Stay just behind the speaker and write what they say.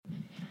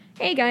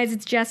Hey guys,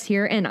 it's Jess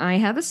here, and I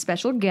have a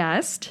special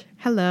guest.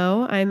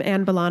 Hello, I'm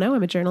Anne Bouleanu.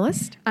 I'm a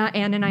journalist.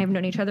 Anne and I have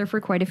known each other for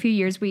quite a few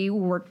years. We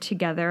worked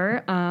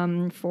together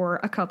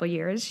for a couple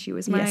years.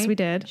 Yes, we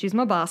did. She's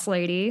my boss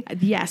lady.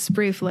 Yes,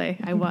 briefly.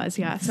 I was,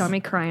 yes. Saw me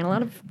cry in a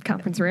lot of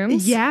conference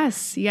rooms.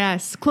 Yes.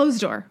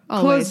 Closed door,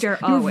 always. Closed door,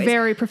 always. You were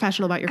very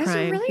professional about your I was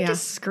crying. a really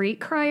discreet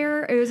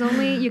crier. It was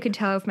only, you could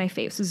tell if my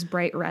face was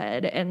bright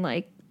red and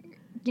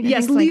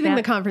yes, leaving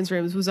the conference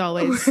rooms was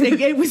always,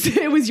 it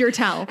was your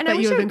tell and that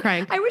you had been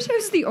crying. I wish I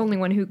was the only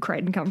one who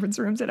cried in conference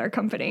rooms at our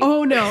company.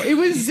 Oh, no. It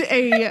was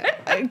a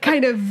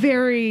kind of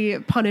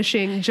very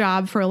punishing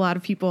job for a lot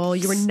of people.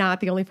 You were not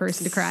the only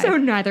person to cry. So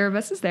neither of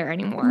us is there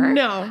anymore.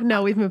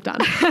 No, we've moved on.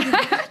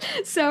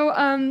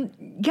 So,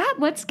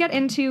 let's get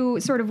into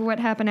sort of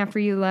what happened after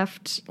you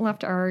left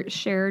our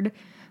shared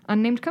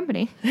unnamed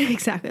company.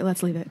 Exactly.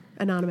 Let's leave it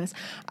anonymous.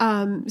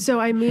 So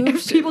I moved.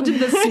 If people did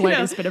the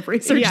slightest bit of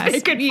research, they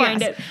could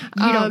find it.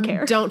 You don't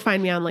care. Don't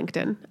find me on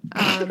LinkedIn.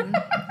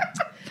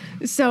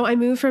 So I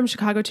moved from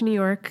Chicago to New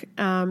York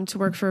to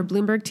work for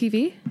Bloomberg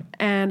TV,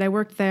 and I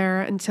worked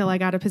there until I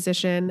got a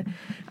position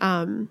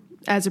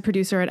as a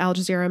producer at Al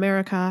Jazeera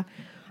America,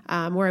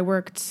 where I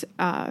worked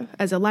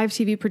as a live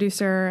TV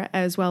producer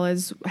as well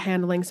as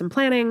handling some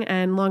planning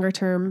and longer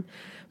term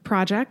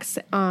projects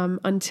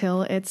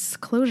until its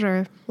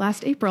closure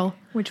last April.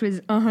 Which was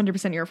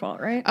 100% your fault,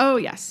 right? Oh,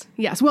 yes.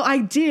 Well, I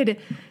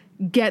did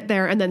get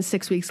there, and then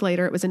 6 weeks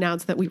later it was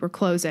announced that we were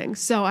closing.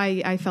 So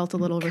I felt a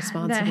little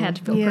responsible. That had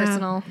to feel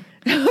personal.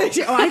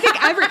 I think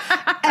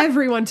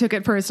everyone took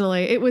it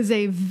personally. It was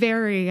a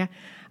very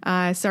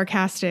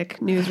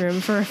sarcastic newsroom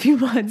for a few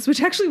months,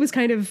 which actually was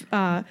kind of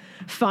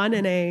fun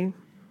in a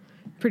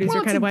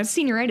producer kind of way.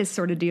 Senioritis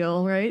sort of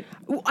deal, right?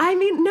 I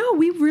mean, no,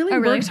 we really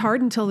worked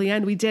hard until the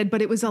end. We did,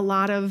 but it was a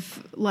lot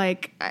of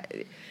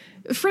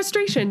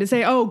frustration to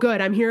say, "Oh,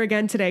 good, I'm here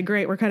again today.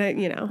 Great, we're kind of,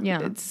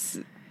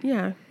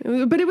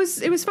 But it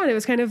was fun. It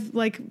was kind of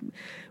like,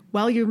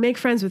 well, you make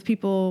friends with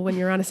people when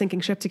you're on a sinking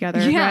ship together,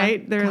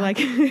 right? They're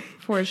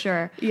for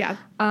sure. Yeah.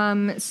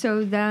 So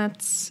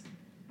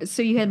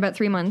you had about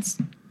 3 months.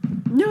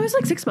 No, it was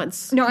like 6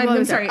 months. No,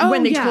 I'm sorry.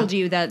 When they told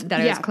you that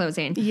it was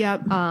closing.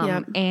 Yep.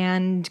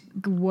 And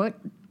what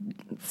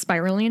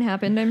spiraling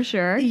happened, I'm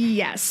sure.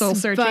 Yes. Soul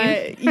searching.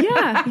 But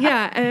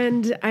yeah.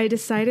 And I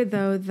decided,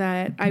 though,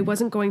 that I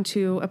wasn't going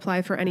to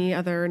apply for any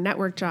other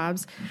network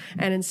jobs.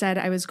 And instead,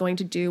 I was going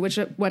to do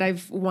what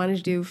I've wanted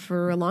to do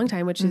for a long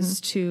time, which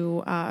is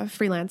to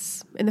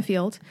freelance in the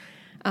field.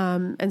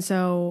 And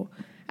so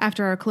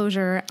after our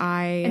closure,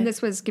 And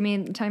this was, give me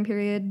a time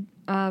period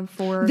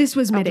for... This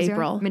was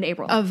mid-April.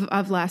 Mid-April.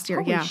 Of last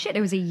year, Holy shit,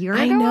 it was a year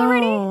ago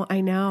already? I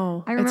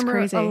know. I remember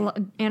it's crazy.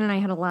 Anne and I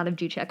had a lot of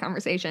G-Chat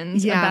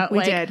conversations about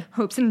we did.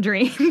 hopes and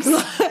dreams.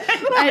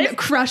 And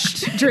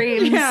crushed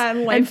dreams.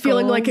 And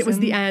feeling like it was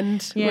the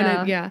end. So you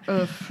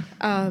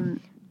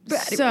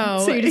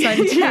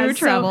decided to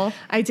travel. So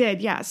I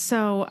did, yeah.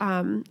 So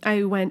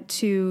I went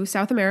to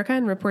South America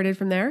and reported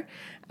from there.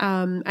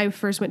 I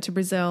first went to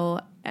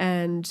Brazil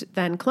and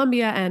then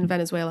Colombia and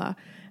Venezuela.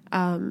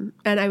 And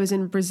I was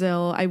in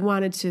Brazil. I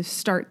wanted to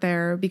start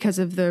there because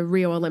of the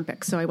Rio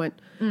Olympics. So I went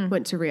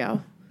to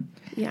Rio.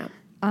 Yeah.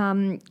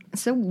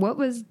 So what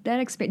was that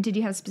experience? Did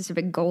you have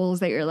specific goals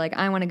that you're like,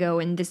 I want to go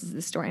and this is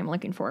the story I'm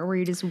looking for? Were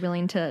you just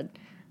willing to...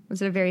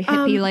 Was it a very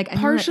hippie,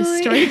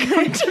 partially? Story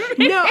come to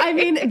me? No, I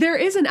mean, there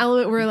is an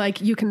element where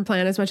you can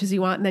plan as much as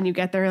you want and then you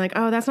get there and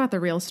oh, that's not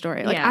the real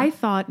story. I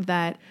thought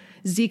that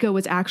Zika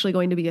was actually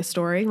going to be a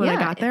story when I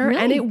got there,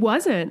 and it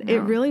wasn't. No. It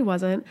really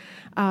wasn't.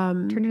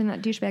 Turned into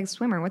that douchebag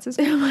swimmer. What's his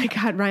name? Oh my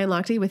God, Ryan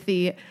Lochte with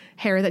the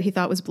hair that he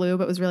thought was blue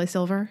but was really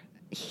silver.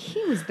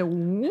 He was the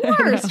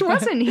worst,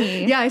 wasn't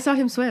he? Yeah, I saw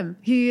him swim.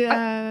 He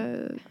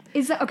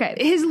is that okay?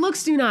 His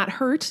looks do not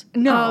hurt.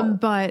 No,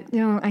 but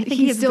no, I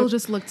think he still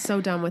just looked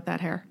so dumb with that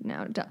hair.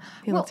 No,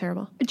 he looked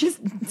terrible.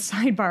 Just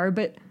sidebar,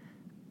 but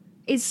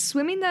is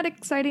swimming that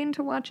exciting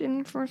to watch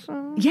in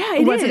person? Yeah,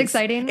 it was. Is. It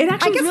exciting? It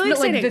actually was really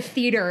exciting. The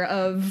theater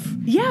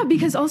of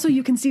because also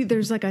you can see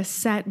there's a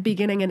set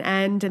beginning and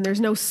end, and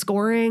there's no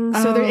scoring,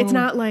 so it's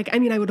not I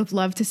mean, I would have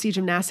loved to see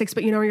gymnastics,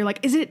 but you're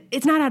like,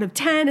 it's not out of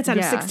 10, it's out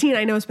of 16.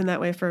 I know it's been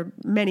that way for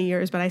many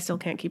years, but I still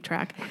can't keep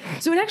track.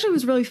 So it actually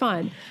was really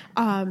fun.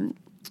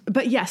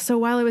 But yes, so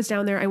while I was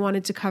down there, I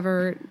wanted to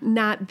cover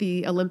not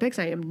the Olympics.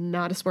 I am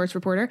not a sports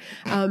reporter,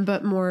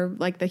 but more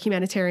the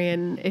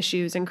humanitarian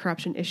issues and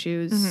corruption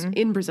issues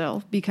in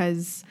Brazil,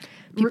 because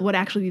people would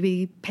actually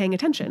be paying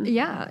attention.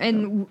 Yeah.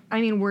 And I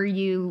mean, were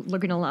you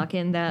looking to lock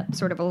in that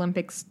sort of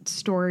Olympics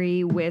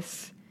story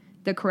with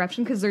the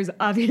corruption? Because there's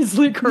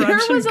obviously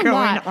corruption going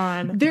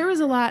on. There was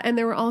a lot. And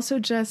there were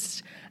also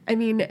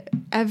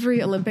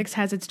every Olympics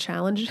has its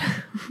challenge.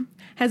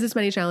 Has its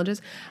many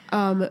challenges.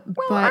 But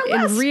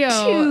in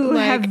Rio,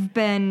 have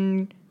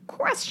been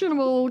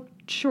questionable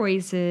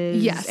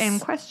choices. Yes. And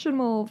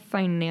questionable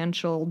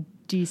financial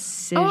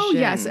decisions. Oh,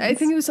 yes. I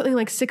think it was something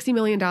like $60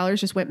 million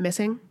just went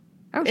missing.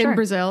 in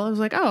Brazil. I was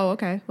like, oh,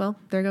 okay, well,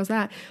 there goes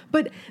that.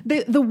 But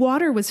the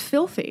water was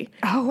filthy.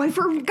 Oh, I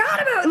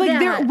forgot about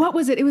that. What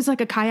was it? It was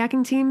like a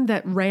kayaking team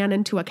that ran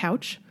into a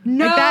couch.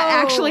 No. Like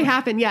that actually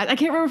happened. Yeah. I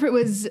can't remember if it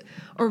was,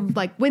 or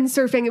like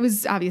windsurfing. It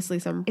was obviously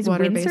some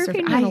water-based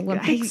surfing. An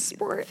Olympic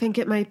sport? I think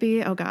it might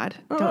be. Oh God,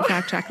 don't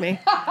fact check me.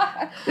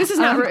 This is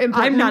not important.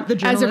 I'm not the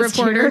journalist as a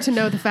reporter here. to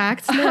know the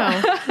facts.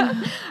 No.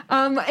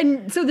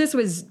 And so this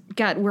was,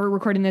 we're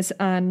recording this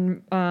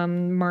on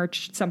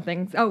March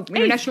something. Oh,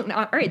 International.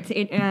 All right,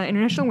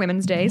 International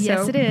Women's Day.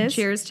 Yes, so it is.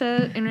 Cheers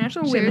to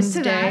International Women's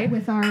Day. That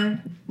with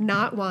our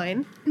not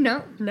wine.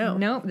 No.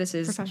 This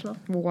is professional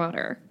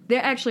water.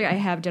 Actually, I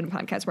have done a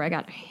podcast where I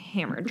got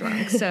hammered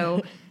drunk,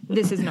 so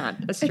this is not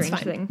a strange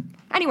thing.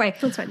 Anyway,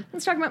 that's fine.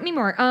 Let's talk about me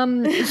more.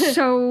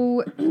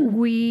 So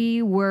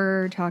we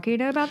were talking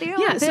about the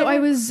Olympics. Yeah. So I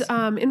was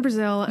in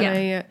Brazil,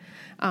 and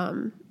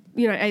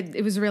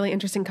it was a really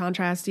interesting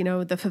contrast. You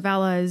know, the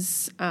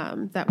favelas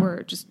that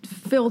were just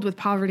filled with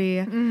poverty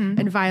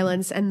and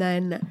violence, and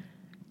then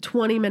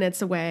 20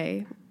 minutes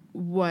away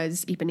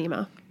was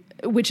Ipanema,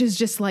 which is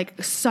just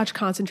like such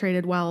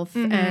concentrated wealth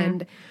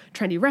and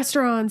trendy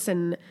restaurants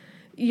and,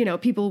 you know,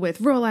 people with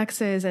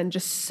Rolexes and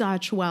just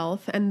such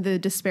wealth. And the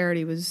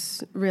disparity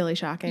was really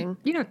shocking.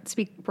 You don't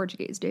speak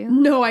Portuguese, do you?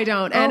 No, I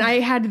don't. And I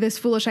had this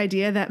foolish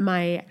idea that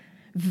my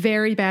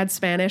very bad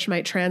Spanish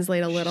might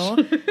translate a little.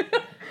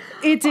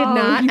 It did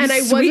not, and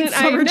I wasn't.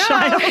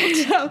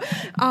 Child.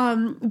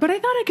 But I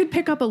thought I could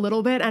pick up a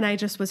little bit, and I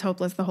just was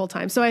hopeless the whole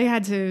time. So I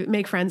had to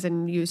make friends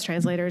and use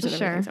translators and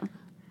everything. So.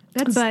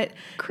 That's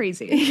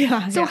crazy.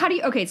 Yeah. So how do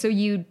you? Okay, so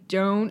you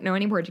don't know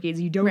any Portuguese.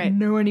 You don't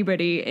know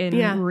anybody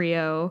in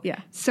Rio. Yeah.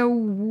 So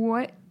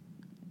what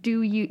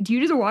do you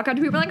just walk up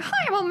to people like,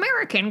 "Hi, I'm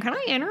American. Can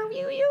I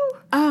interview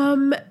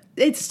you?"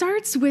 It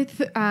starts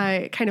with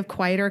kind of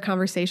quieter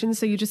conversations.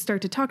 So you just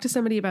start to talk to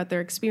somebody about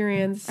their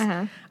experience.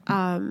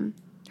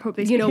 Hope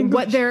they speak English.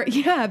 What they're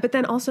but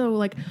then also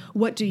like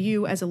what do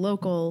you as a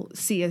local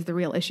see as the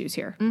real issues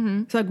here?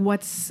 So like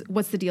what's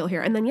the deal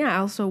here? And then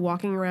also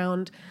walking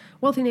around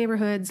wealthy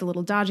neighborhoods, a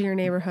little dodgier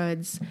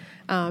neighborhoods,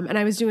 and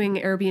I was doing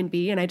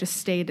Airbnb and I just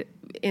stayed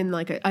in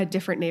like a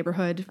different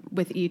neighborhood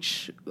with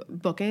each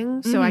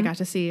booking, so I got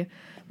to see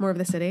more of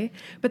the city.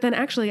 But then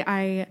actually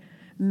I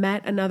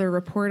met another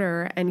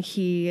reporter and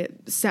he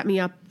set me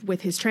up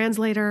with his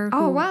translator.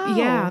 Oh, wow.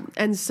 Yeah.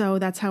 And so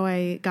that's how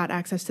I got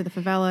access to the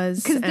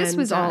favelas. Because this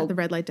was all the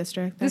red light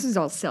district. This was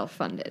all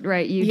self-funded,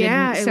 right? You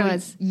it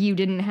was. You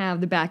didn't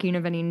have the backing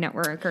of any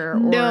network or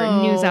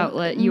news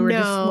outlet. You were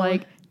just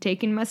like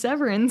taking my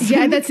severance.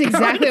 Yeah, that's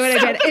exactly what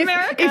I did.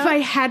 If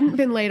I hadn't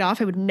been laid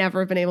off, I would never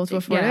have been able to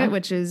afford it,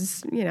 which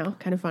is,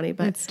 kind of funny.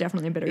 But it's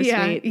definitely a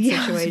bittersweet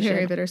situation. It's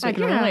very bittersweet. I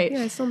can relate.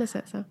 Yeah, I still miss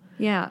it. So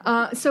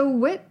so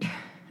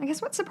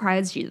what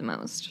surprised you the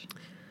most?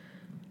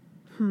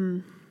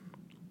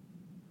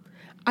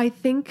 I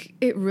think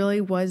it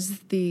really was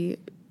the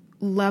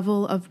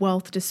level of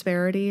wealth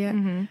disparity,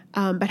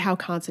 but how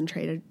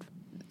concentrated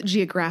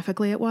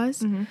geographically it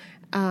was.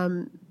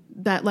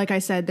 That, like I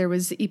said, there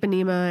was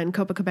Ipanema and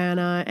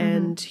Copacabana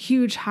and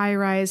huge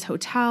high-rise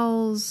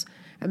hotels,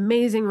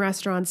 amazing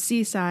restaurants,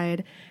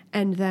 seaside,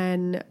 and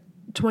then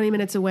 20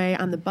 minutes away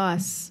on the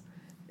bus,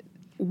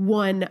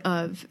 one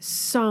of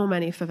so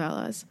many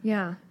favelas.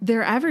 Yeah.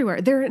 They're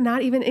everywhere. They're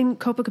not even in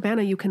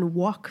Copacabana. You can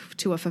walk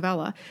to a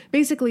favela.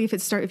 Basically,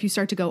 if you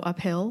start to go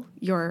uphill,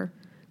 you're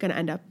going to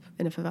end up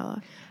in a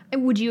favela.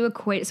 And would you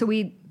equate, so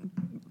we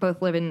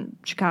both live in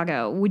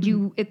Chicago, would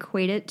you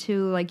equate it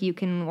to like you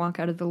can walk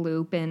out of the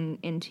Loop and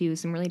into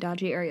some really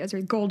dodgy areas,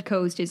 or Gold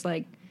Coast is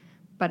like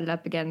butted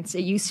up against,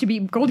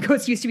 Gold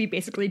Coast used to be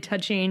basically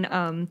touching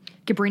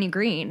Cabrini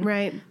Green.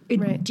 Right.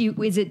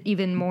 Is it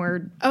even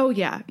more? Oh,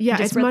 yeah.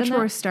 Yeah, it's much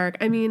more stark.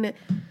 I mean,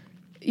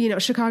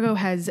 Chicago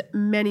has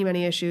many,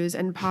 many issues,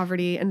 and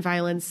poverty and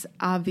violence,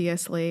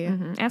 obviously.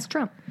 Ask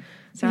Trump.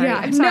 Sorry. Yeah,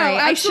 I'm sorry. No,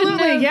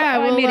 absolutely.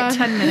 I made it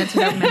 10 minutes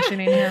without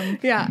mentioning him.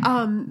 Yeah.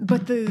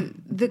 But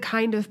the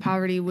kind of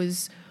poverty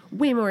was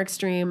way more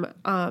extreme.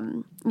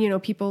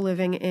 People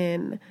living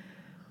in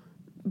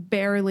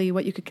barely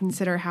what you could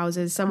consider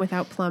houses, some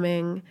without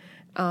plumbing,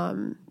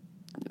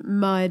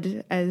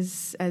 mud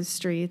as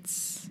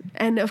streets.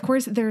 And of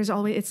course there's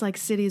always, it's like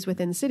cities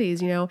within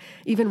cities,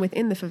 even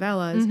within the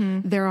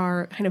favelas, there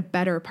are kind of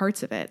better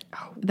parts of it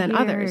than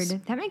others.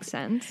 That makes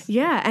sense.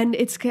 Yeah. And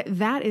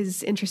that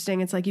is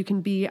interesting. It's like you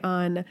can be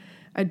on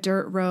a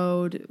dirt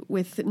road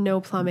with no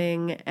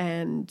plumbing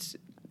and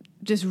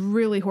just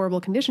really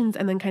horrible conditions,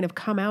 and then kind of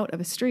come out of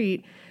a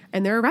street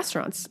and there are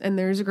restaurants and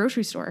there's a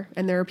grocery store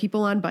and there are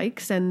people on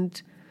bikes,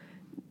 and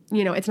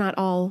it's not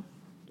all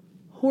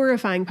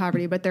horrifying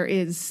poverty, but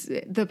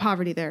the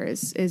poverty there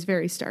is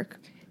very stark.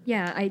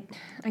 Yeah,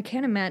 I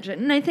can't imagine.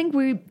 And I think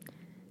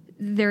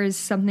there is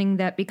something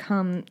that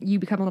you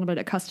become a little bit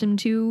accustomed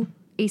to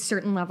a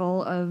certain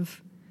level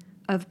of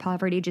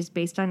poverty just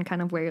based on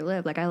kind of where you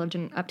live. Like I lived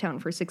in Uptown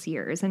for 6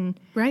 years, and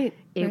right.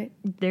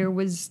 There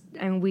was,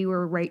 and we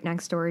were right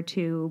next door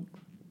to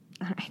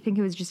I think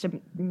it was just a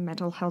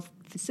mental health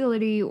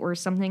facility or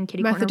something.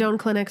 Methadone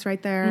clinics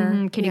right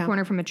there. Kitty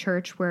corner from a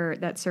church where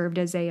that served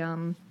as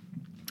a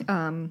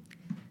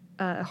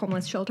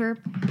homeless shelter.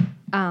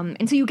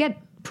 And so you get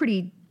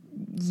pretty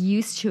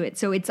used to it.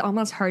 So it's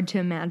almost hard to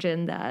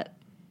imagine that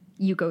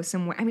you go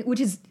somewhere. I mean, which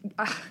is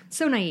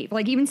so naive.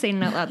 Like even saying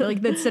it out loud,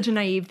 like that's such a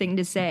naive thing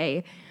to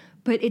say.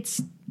 But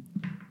it's,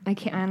 I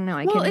don't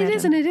know. Well, it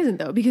is and it isn't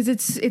though, because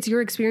it's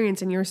your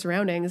experience and your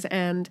surroundings.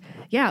 And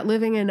yeah,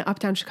 living in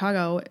uptown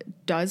Chicago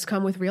does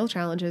come with real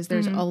challenges.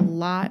 There's a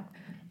lot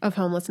of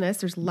homelessness.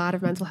 There's a lot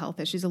of mental health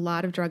issues, a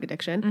lot of drug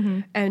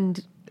addiction.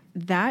 And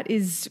that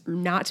is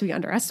not to be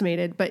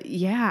underestimated. But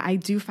yeah, I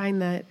do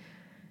find that,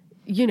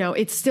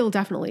 it still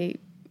definitely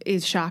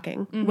is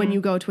shocking when you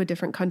go to a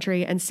different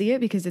country and see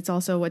it, because it's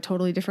also a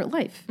totally different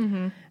life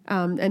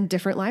and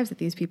different lives that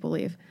these people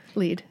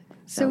lead.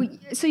 So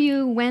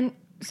you went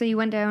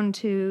down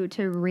to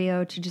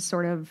Rio to just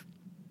sort of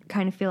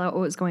kind of feel out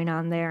what was going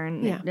on there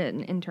and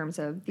in terms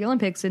of the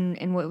Olympics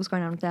and what was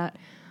going on with that.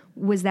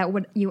 Was that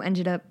what you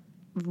ended up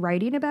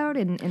writing about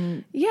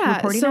and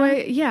reporting on?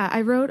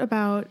 I wrote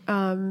about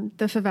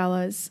the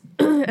favelas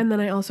and then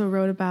I also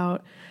wrote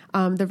about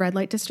the red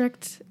light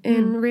district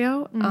in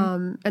Rio.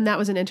 And that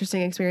was an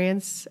interesting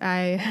experience.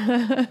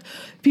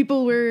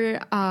 People were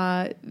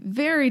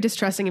very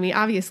distrusting of me,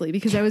 obviously,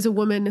 because I was a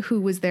woman who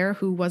was there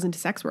who wasn't a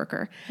sex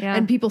worker. Yeah.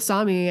 And people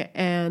saw me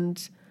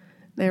and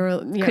they were,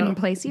 couldn't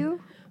place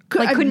you?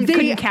 Couldn't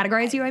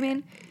categorize you, I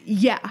mean?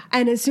 Yeah.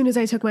 And as soon as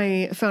I took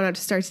my phone out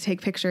to start to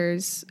take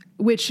pictures,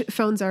 which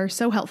phones are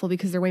so helpful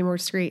because they're way more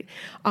discreet,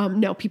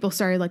 people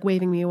started like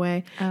waving me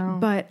away. Oh.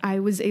 But I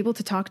was able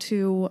to talk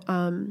to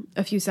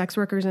a few sex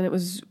workers, and it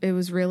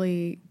was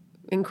really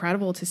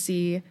incredible to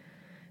see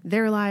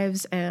their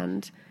lives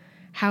and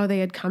how they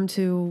had come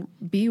to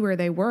be where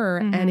they were.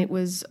 And it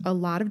was a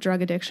lot of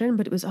drug addiction,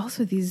 but it was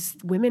also these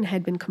women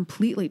had been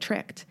completely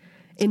tricked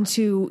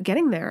into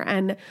getting there.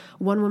 And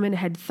one woman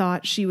had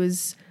thought she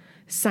was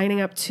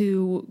signing up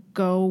to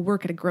go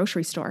work at a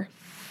grocery store.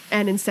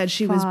 And instead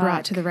she was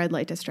brought to the red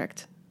light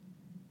district.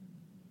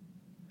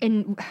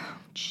 And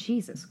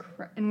Jesus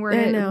Christ. And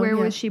where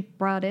was she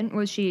brought in?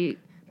 Was she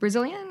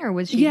Brazilian or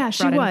was she? Yeah,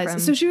 she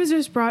was. So she was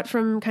just brought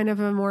from kind of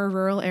a more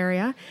rural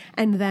area.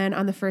 And then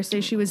on the first day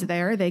she was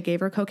there, they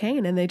gave her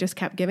cocaine and they just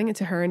kept giving it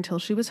to her until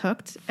she was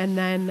hooked. And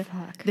then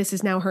this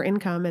is now her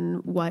income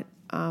and what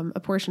a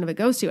portion of it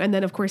goes to. And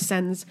then of course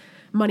sends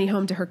money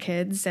home to her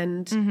kids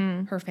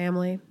and her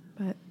family.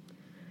 But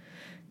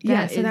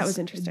so that was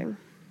interesting.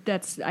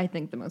 That's, I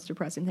think, the most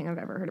depressing thing I've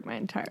ever heard in my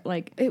entire,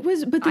 it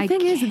was, but the thing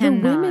is, the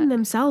women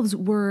themselves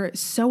were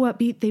so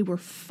upbeat. They were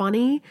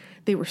funny.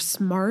 They were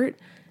smart.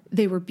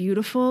 They were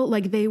beautiful.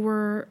 Like, they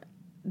were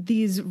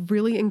these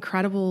really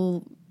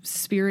incredible,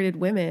 spirited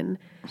women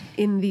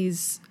in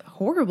these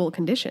horrible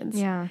conditions.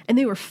 Yeah. And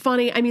they were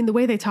funny. I mean, the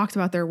way they talked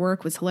about their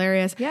work was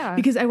hilarious. Yeah.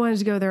 Because I wanted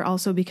to go there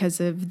also because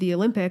of the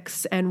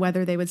Olympics and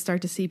whether they would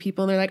start to see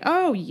people. And they're like,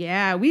 oh,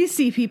 yeah, we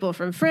see people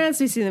from France.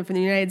 We see them from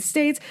the United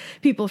States,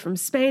 people from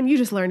Spain. You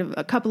just learned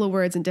a couple of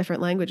words in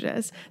different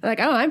languages. They're like,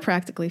 oh, I'm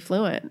practically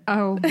fluent.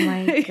 Oh,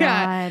 my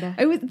God.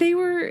 They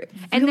were really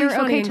and they were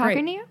funny okay and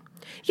talking great. to you?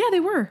 Yeah, they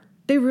were.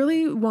 They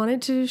really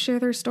wanted to share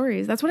their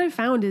stories. That's what I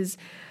found is,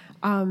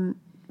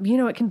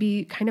 it can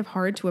be kind of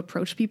hard to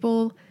approach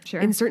people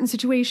in certain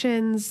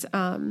situations.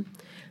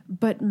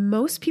 But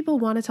most people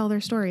want to tell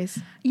their stories.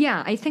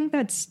 Yeah, I think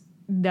that's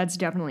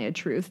definitely a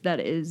truth that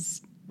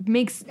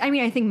makes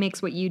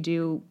what you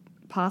do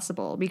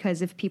possible,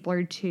 because if people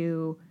are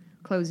too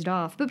closed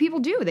off, but people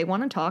do, they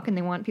want to talk and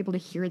they want people to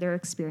hear their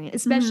experience,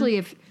 especially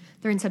if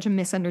they're in such a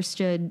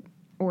misunderstood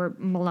or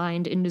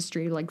maligned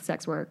industry like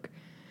sex work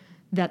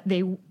that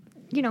they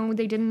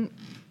didn't.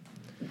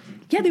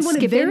 Yeah, they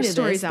wanted their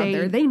stories out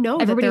there. They know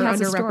that they're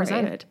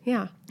underrepresented.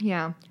 Yeah.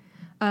 Yeah.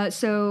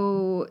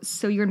 So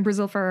you're in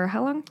Brazil for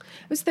how long?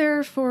 I was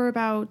there for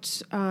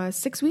about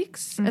 6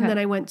 weeks, and then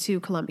I went to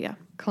Colombia.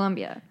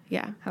 Colombia.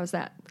 Yeah. How was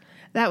that?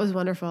 That was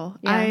wonderful.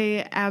 Yeah.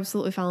 I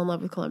absolutely fell in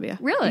love with Colombia.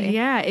 Really?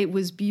 Yeah, it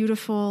was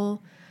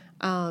beautiful.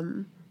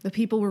 The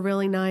people were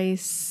really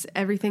nice.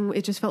 Everything,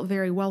 it just felt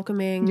very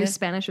welcoming. Your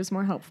Spanish was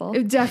more helpful.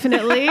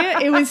 Definitely.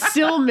 It was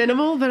still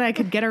minimal, but I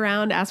could get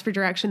around, ask for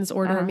directions,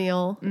 order a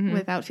meal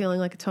without feeling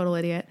like a total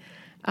idiot.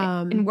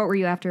 And what were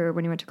you after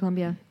when you went to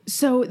Colombia?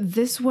 So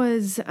this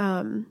was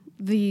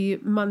the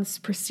months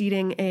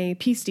preceding a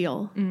peace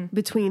deal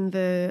between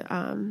the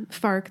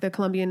FARC, the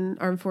Colombian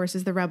Armed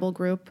Forces, the rebel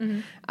group,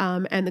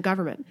 and the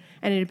government.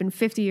 And it had been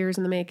 50 years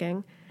in the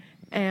making.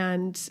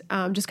 And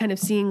just kind of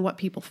seeing what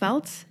people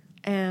felt.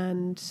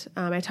 And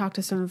I talked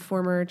to some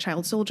former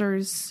child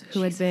soldiers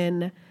who had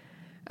been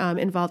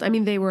involved. I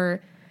mean, they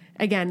were,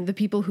 again, the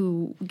people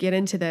who get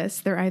into this,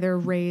 they're either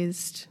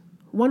raised.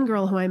 One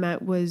girl who I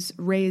met was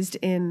raised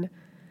in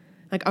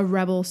like a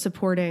rebel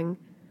supporting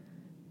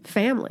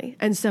family.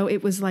 And so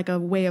it was like a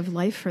way of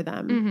life for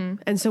them.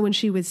 And so when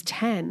she was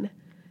 10,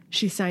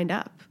 she signed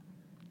up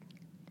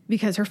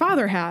because her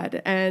father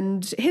had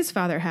and his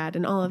father had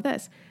and all of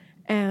this.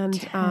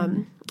 And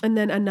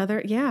then another,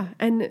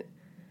 and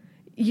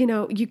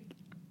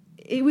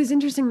it was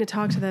interesting to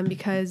talk to them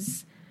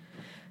because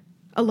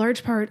a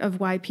large part of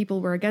why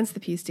people were against the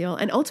peace deal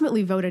and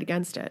ultimately voted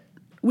against it,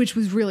 which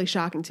was really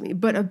shocking to me.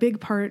 But a big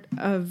part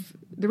of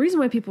the reason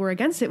why people were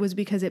against it was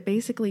because it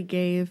basically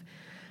gave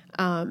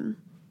some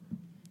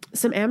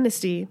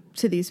amnesty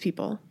to these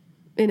people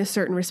in a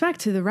certain respect,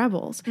 to the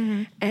rebels.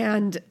 Mm-hmm.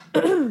 And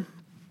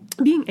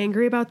being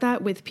angry about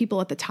that with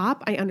people at the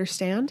top, I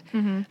understand.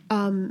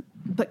 Mm-hmm.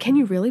 But can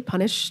you really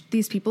punish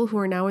these people who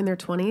are now in their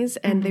 20s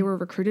and mm-hmm. they were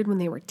recruited when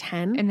they were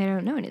 10? And they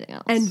don't know anything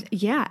else. And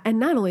and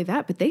not only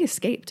that, but they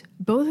escaped.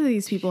 Both of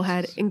these people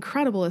had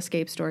incredible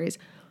escape stories.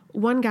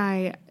 One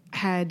guy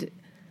had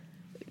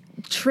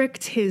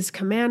tricked his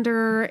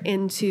commander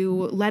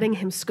into letting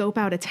him scope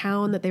out a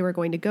town that they were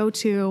going to go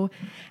to,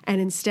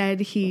 and instead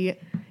he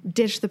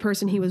ditched the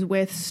person he was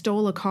with,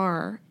 stole a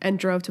car, and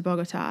drove to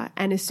Bogota.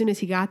 And as soon as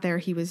he got there,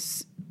 he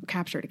was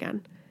captured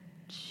again.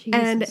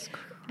 Jesus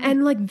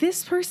and like,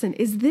 this person,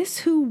 is this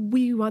who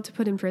we want to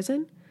put in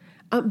prison?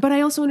 But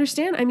I also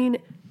understand, I mean,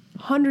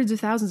 hundreds of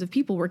thousands of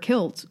people were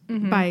killed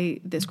mm-hmm. by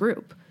this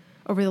group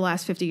over the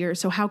last 50 years.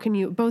 So how can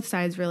you, both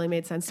sides really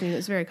made sense to me. It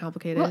was very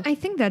complicated. Well, I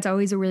think that's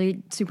always a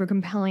really super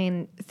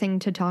compelling thing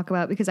to talk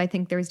about, because I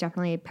think there's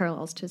definitely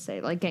parallels to,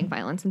 say, like gang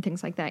violence and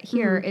things like that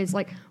here. Mm-hmm. Is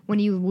like, when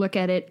you look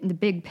at it in the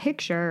big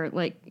picture,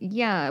 like,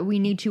 yeah, we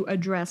need to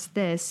address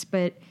this,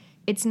 but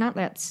it's not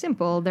that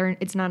simple.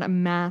 It's not a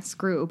mass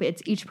group.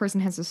 It's each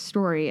person has a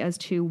story as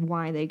to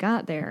why they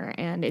got there.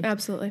 And it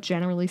absolutely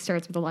generally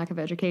starts with a lack of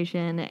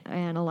education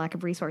and a lack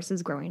of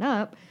resources growing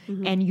up.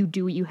 Mm-hmm. And you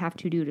do what you have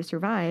to do to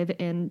survive.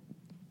 And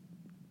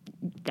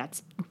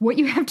that's what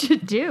you have to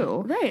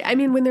do. Right. I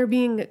mean, when they're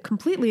being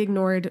completely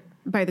ignored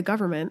by the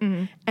government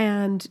mm-hmm.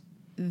 and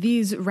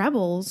these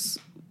rebels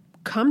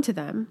come to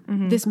them,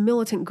 mm-hmm. this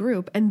militant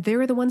group, and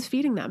they're the ones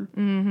feeding them.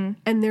 Mm-hmm.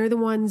 And they're the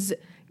ones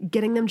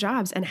getting them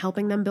jobs and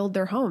helping them build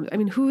their homes. I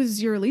mean, who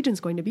is your allegiance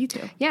going to be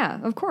to? Yeah,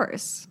 of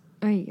course.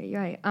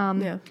 Right.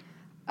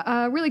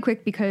 Really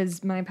quick,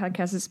 because my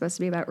podcast is supposed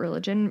to be about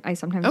religion, I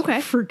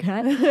sometimes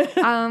forget.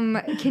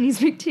 Can you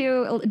speak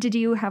to, did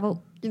you have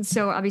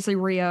so obviously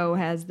Rio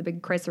has the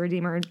big Christ the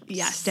Redeemer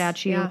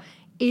statue. Yeah.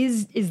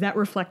 Is that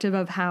reflective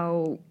of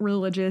how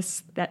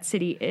religious that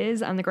city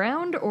is on the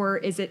ground, or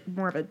is it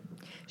more of a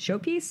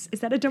showpiece? Is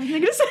that a dumb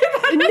thing to say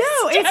about No,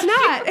 it's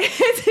not.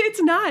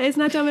 It's not. It's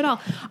not dumb at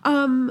all.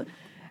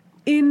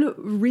 In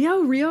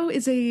Rio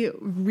is a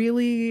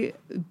really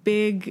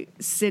big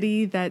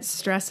city that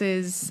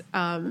stresses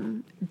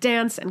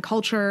dance and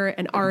culture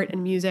and art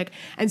and music.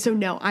 And so,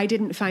 no, I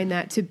didn't find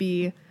that to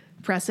be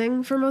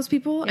pressing for most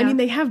people. Yeah. I mean,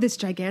 they have this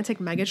gigantic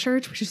mega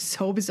church, which is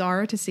so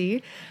bizarre to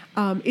see.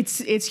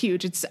 It's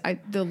huge. It's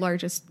the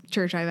largest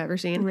church I've ever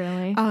seen.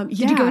 Really?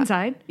 Did you go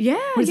inside? Yeah.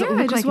 What does it look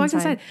I just like walked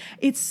inside.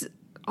 It's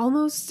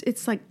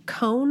like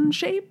cone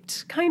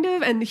shaped kind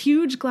of, and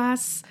huge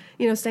glass,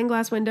 stained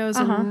glass windows,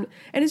 and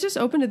it's just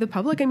open to the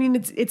public. I mean,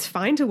 it's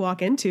fine to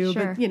walk into,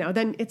 sure. But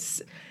then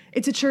it's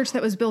a church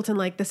that was built in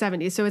like the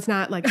 70s, so it's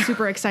not like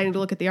super exciting to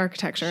look at the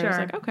architecture. Sure. It's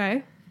like,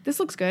 okay, this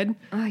looks good.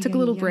 Took a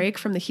little break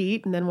from the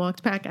heat and then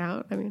walked back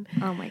out. I mean,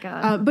 oh my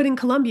God. But in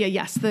Colombia,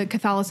 yes, the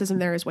Catholicism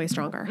there is way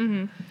stronger.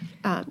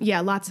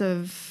 Mm-hmm. Lots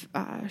of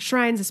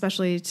shrines,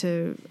 especially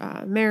to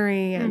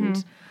Mary,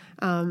 and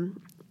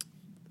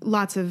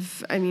lots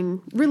of,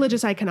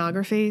 religious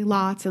iconography,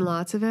 lots and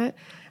lots of it.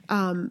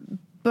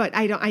 But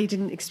I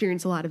didn't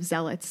experience a lot of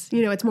zealots.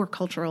 It's more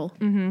cultural.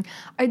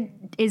 Mm-hmm.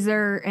 Is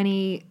there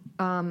any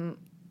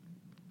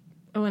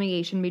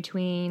delineation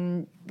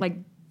between, like,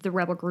 the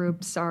rebel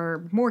groups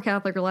are more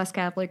Catholic or less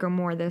Catholic, or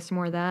more this,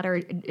 more that, or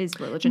is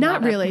religion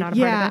not really? Not a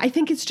part of it? I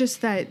think it's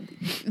just that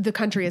the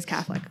country is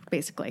Catholic,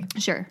 basically.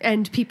 Sure.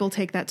 And people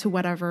take that to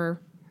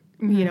whatever,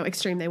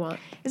 extreme they want.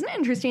 Isn't it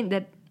interesting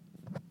that,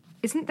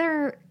 isn't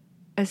there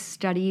a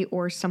study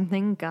or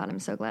something, God, I'm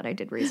so glad I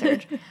did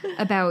research,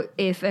 about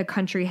if a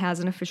country has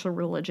an official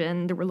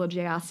religion, the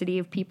religiosity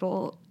of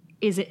people,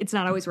 it's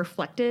not always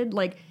reflected?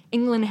 Like,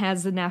 England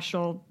has the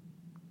national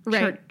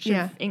Church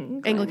of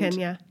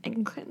England.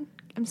 Anglican.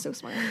 I'm so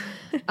smart.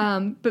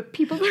 But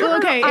people... Well,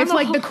 okay, if,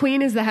 like, the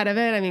Queen is the head of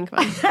it, I mean, come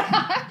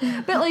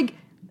on. But, like,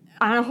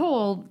 on a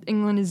whole,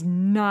 England is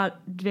not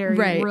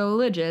very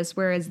religious,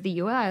 whereas the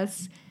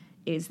U.S.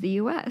 is the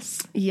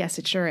U.S. Yes,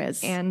 it sure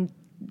is. And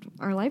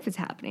our life is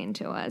happening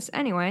to us.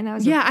 Anyway, that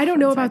was I don't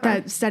know about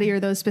that study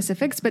or those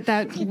specifics, but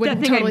that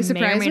wouldn't totally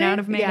surprise me. May or may not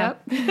have made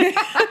up.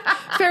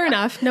 Fair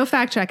enough. No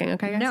fact checking,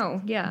 okay, guys?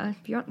 No, yeah.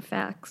 If you want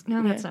facts.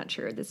 No, that's not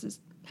true. This is...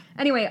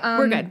 Anyway,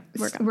 we're good.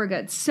 We're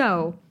good.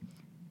 So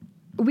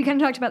we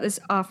kind of talked about this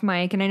off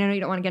mic, and I know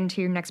you don't want to get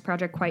into your next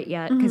project quite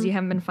yet because you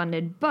haven't been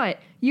funded, but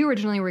you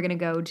originally were going to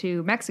go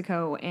to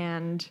Mexico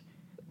and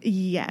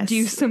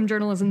do some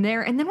journalism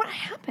there. And then what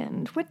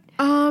happened? What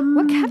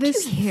kept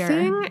this you here?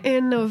 Thing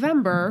in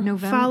November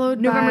followed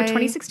November by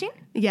 2016?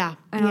 Yeah.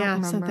 I don't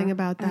remember. Something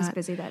about that. I was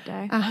busy that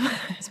day. I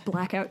was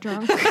blackout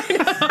drunk.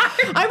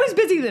 I was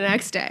busy the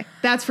next day.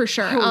 That's for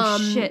sure. Oh,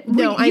 shit.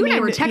 No, you and I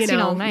were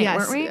texting all night,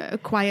 weren't we?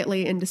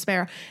 Quietly in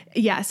despair.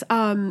 Yes.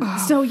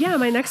 So,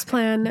 my next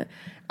plan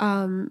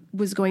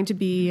was going to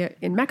be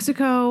in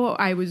Mexico.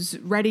 I was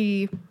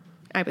ready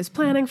I was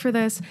planning for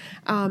this.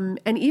 And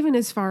even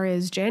as far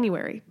as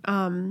January,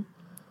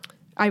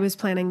 I was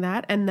planning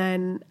that. And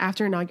then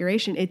after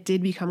inauguration, it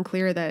did become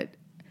clear that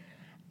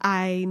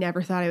I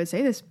never thought I would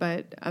say this,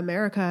 but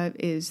America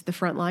is the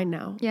front line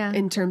now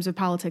in terms of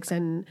politics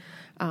and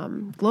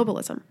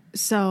globalism.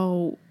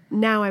 So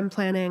now I'm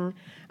planning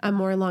a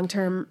more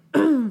long-term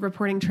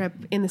reporting trip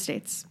in the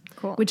States,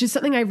 which is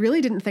something I really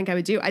didn't think I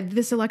would do.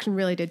 This election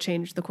really did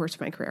change the course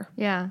of my career.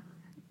 Yeah.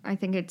 I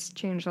think it's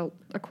changed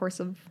a course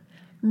of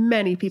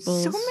many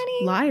people's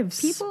lives.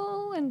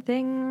 People and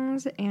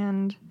things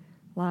and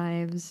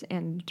lives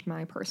and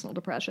my personal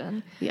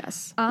depression.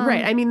 Yes.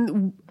 Right. I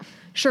mean,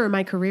 sure,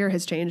 my career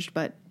has changed,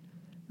 but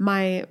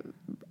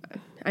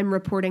I'm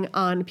reporting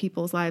on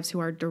people's lives who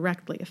are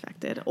directly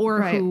affected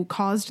or who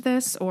caused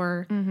this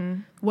or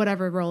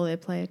whatever role they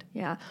played.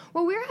 Yeah.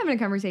 Well, we were having a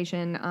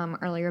conversation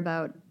earlier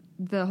about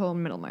the whole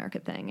middle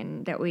market thing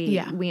and that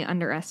we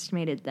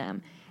underestimated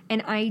them.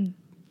 And I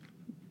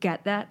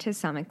get that to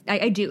some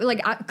extent. I do. Like,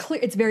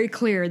 it's very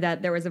clear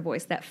that there was a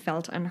voice that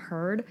felt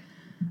unheard.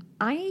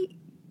 I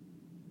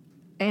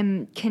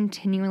am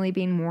continually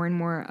being more and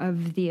more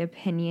of the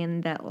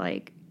opinion that,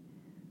 like,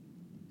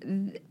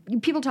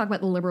 people talk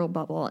about the liberal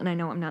bubble, and I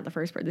know I'm not the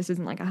first person. This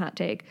isn't like a hot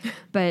take,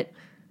 but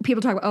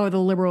people talk about,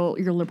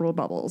 your liberal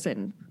bubbles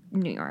in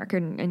New York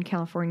and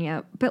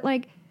California. But,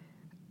 like,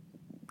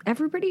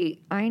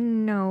 everybody I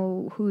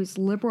know who's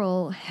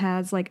liberal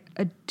has, like,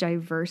 a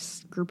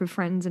diverse group of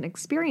friends and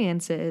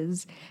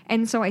experiences.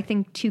 And so I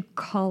think to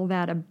call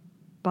that a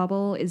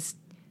bubble is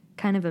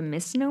kind of a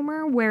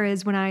misnomer.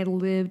 Whereas when I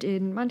lived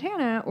in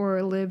Montana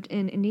or lived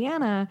in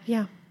Indiana,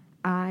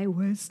 I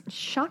was,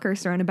 shocker,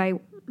 surrounded by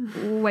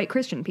white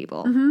Christian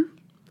people.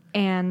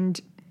 And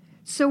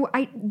so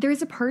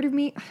there's a part of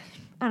me,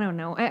 I don't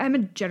know, I'm a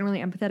generally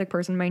empathetic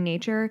person by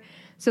nature.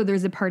 So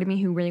there's a part of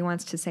me who really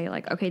wants to say,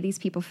 like, okay, these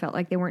people felt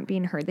like they weren't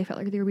being heard. They felt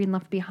like they were being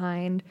left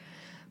behind.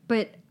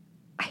 But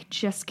I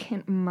just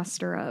can't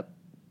muster up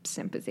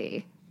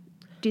sympathy.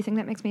 Do you think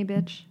that makes me a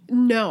bitch?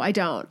 No, I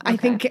don't. Okay. I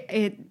think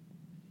it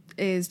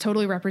is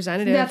totally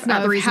representative. That's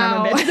not the reason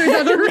I'm a bitch. There's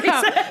other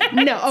reasons.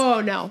 No.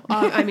 Oh, no.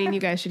 I mean, you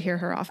guys should hear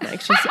her off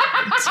mic. She's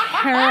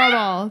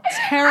a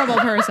terrible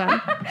person.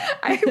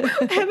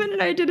 Evan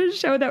and I did a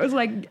show that was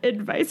like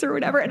advice or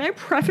whatever, and I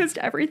prefaced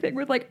everything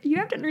with, like, you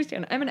have to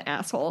understand, I'm an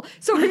asshole.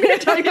 So I'm going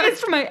to tell you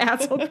this from my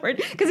asshole point,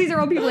 because these are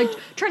all people, like,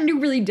 trying to do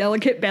really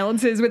delicate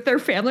balances with their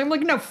family. I'm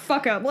like, no,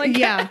 fuck up. Like,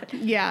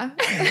 yeah.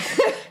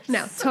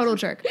 No, total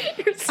jerk.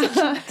 You're such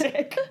a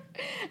dick.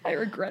 I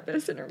regret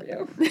this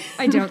interview.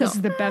 I don't. This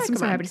is the best. I'm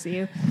so happy to see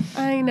you.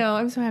 I know.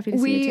 I'm so happy to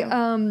see you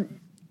too.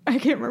 I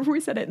can't remember if we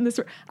said it in this.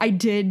 I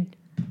did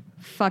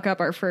fuck up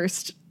our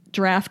first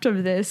draft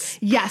of this.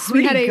 Yes,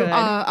 we had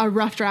a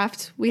rough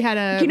draft. We had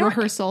a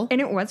rehearsal.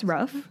 And it was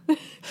rough.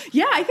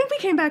 Yeah, I think we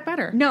came back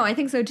better. No, I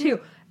think so too.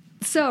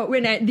 So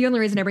the only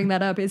reason I bring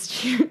that up is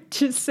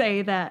to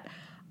say that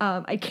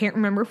I can't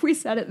remember if we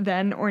said it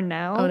then or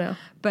now. Oh, no.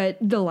 But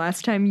the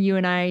last time you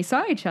and I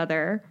saw each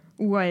other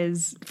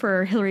was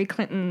for Hillary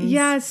Clinton's.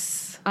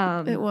 Yes,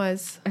 it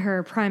was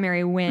her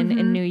primary win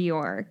in New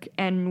York,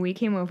 and we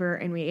came over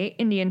and we ate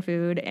Indian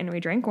food and we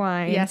drank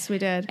wine. Yes, we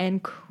did,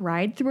 and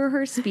cried through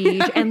her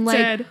speech. And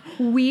like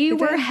we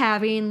were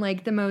having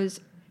like the most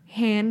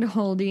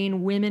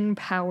hand-holding women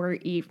power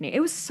evening.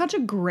 It was such a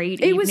great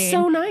evening. It was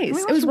so nice.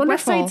 It was wonderful.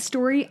 West Side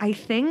Story, I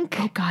think.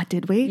 Oh God,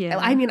 did we? Yeah.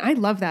 I mean, I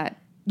love that.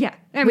 Yeah,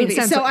 I mean,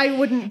 so I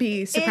wouldn't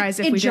be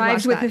surprised if we did watch that. It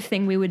jives with the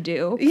thing we would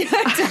do. Yeah,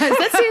 it does.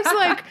 That seems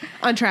like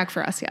on track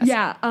for us. Yes.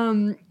 Yeah.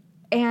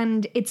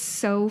 And it's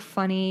so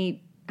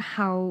funny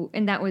how,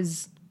 and that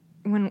was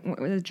when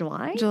was it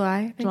July-ish,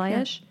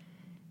 yeah.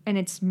 And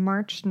it's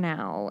March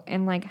now,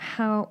 and like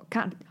how,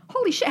 God,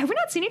 holy shit, have we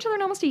not seen each other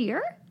in almost a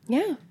year?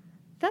 Yeah.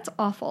 That's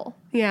awful.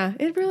 Yeah,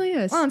 it really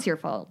is. Well, it's your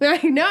fault.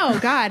 I know.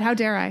 God, how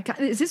dare I? God,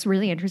 is this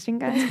really interesting,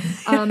 guys?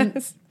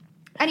 Yes.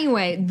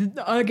 Anyway,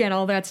 again,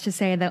 all that's to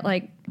say that,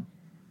 like,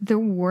 the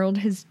world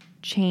has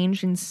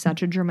changed in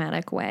such a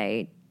dramatic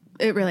way.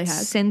 It really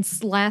has.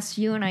 Since last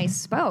you and I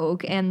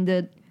spoke, and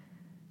the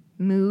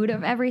mood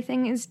of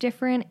everything is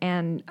different,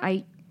 and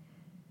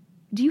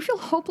do you feel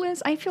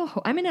hopeless? I feel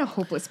I'm in a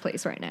hopeless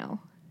place right now.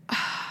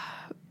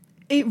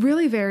 It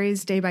really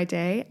varies day by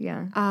day.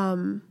 Yeah.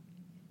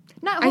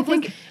 Not hopeless. I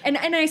think,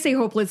 and I say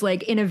hopeless,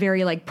 like, in a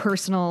very, like,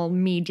 personal,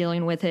 me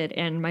dealing with it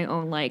and my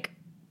own, like,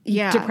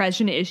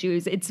 depression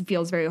issues. It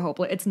feels very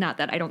hopeless. It's not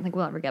that I don't think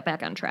we'll ever get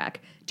back on track.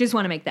 Just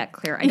want to make that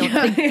clear. I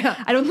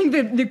don't think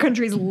that the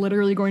country is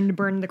literally going to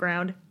burn to the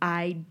ground.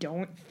 I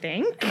don't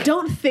think.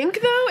 Don't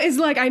think, though, is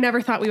like, I never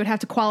thought we would have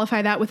to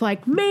qualify that with,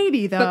 like,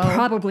 maybe, though. But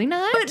probably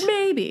not. But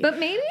maybe.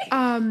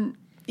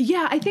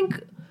 Yeah, I think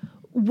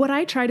what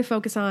I try to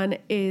focus on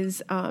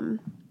is,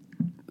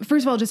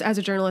 first of all, just as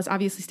a journalist,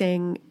 obviously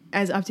staying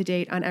as up to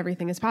date on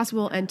everything as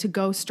possible, and to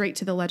go straight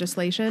to the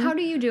legislation. How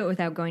do you do it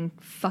without going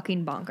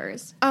fucking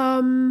bonkers?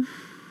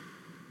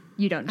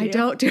 You don't do it. I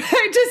don't do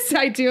it.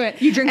 I do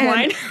it. You drink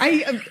wine?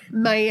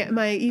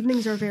 My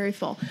evenings are very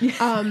full.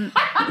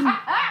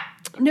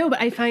 No,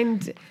 but I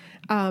find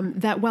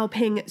that while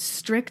paying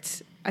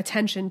strict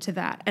attention to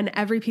that, and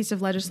every piece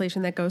of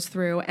legislation that goes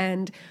through,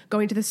 and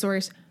going to the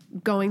source,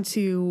 going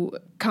to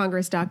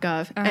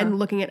congress.gov and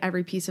looking at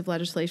every piece of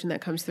legislation that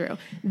comes through.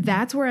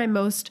 That's where I'm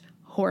most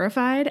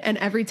horrified. And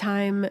every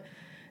time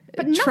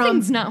but Trump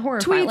nothing's not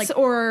horrifying. tweets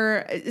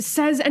or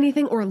says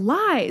anything or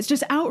lies,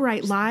 just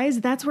outright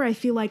lies, that's where I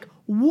feel like,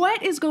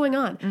 what is going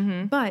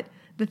on? But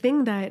the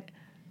thing that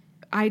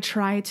I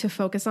try to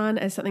focus on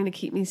as something to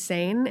keep me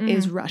sane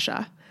is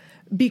Russia.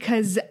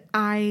 Because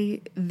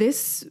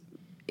this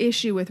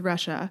issue with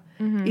Russia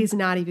is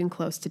not even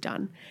close to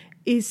done.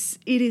 It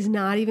is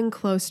not even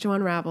close to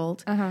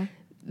unraveled.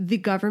 The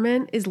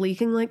government is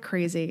leaking like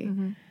crazy.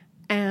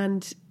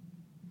 And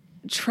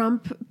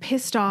Trump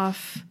pissed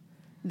off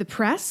the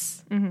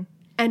press and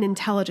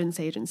intelligence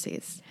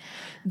agencies.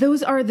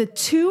 Those are the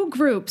two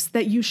groups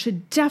that you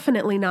should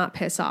definitely not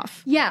piss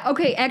off. Yeah,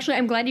 okay. Actually,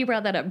 I'm glad you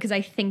brought that up because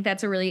I think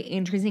that's a really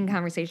interesting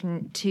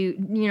conversation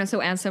to, so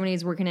as somebody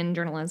who's working in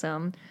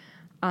journalism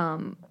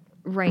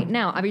right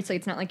now, obviously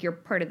it's not like you're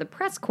part of the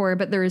press corps,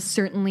 but there is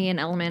certainly an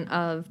element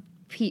of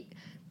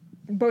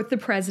both the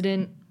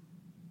president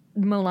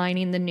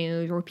maligning the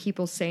news or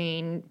people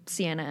saying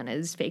CNN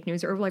is fake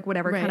news or like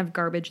whatever kind of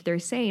garbage they're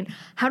saying.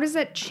 How does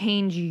that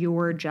change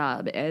your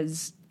job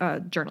as a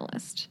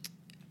journalist?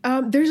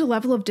 There's a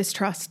level of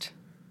distrust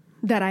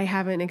that I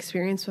haven't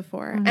experienced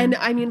before. And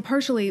I mean,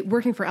 partially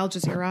working for Al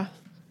Jazeera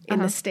in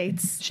the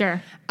States.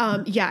 Sure.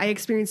 I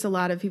experienced a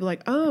lot of people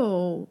like,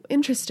 oh,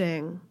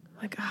 interesting.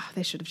 Like,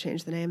 they should have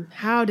changed the name.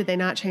 How did they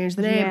not change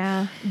the name?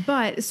 Yeah.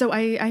 But so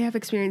I have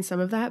experienced some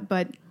of that,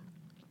 but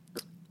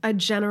a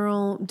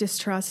general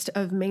distrust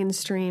of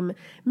mainstream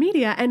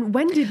media. And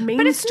when did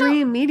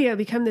mainstream media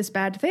become this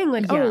bad thing?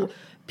 Like,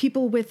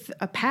 people with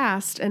a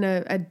past and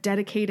a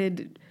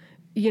dedicated,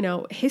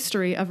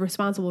 history of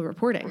responsible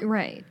reporting.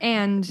 Right.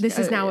 And this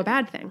is now a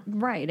bad thing.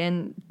 Right.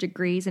 And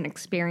degrees and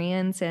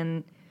experience.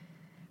 And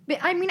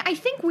I mean, I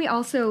think we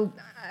also,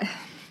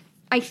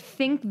 I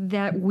think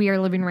that we are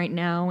living right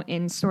now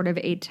in sort of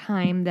a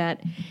time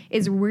that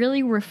is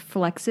really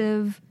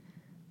reflexive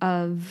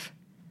of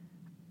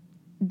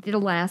the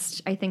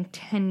last, I think,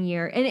 10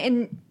 years.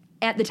 And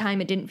at the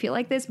time it didn't feel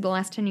like this, but the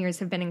last 10 years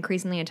have been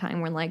increasingly a time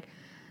where like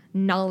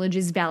knowledge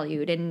is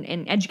valued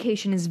and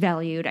education is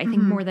valued. I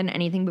think more than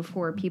anything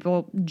before,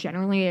 people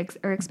generally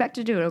are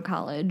expected to go to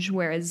college,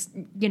 whereas,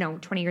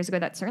 20 years ago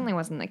that certainly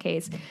wasn't the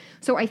case.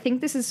 So I think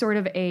this is sort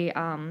of a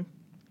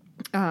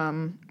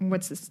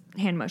what's this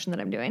hand motion that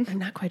I'm doing? I'm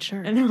not quite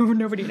sure. No,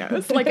 nobody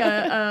knows. Like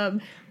a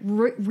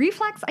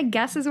reflex, I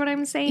guess, is what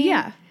I'm saying.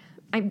 Yeah.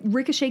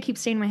 Ricochet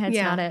keeps saying in my head,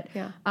 it's not it.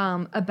 Yeah.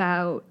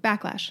 About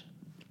backlash.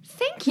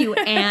 Thank you,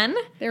 Anne.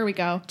 There we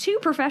go. Two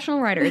professional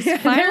writers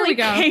finally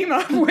came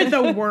up with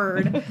a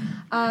word.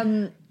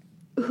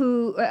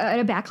 Who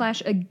a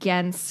backlash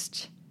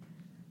against,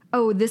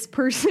 this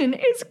person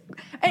is,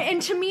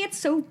 and to me it's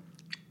so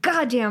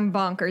goddamn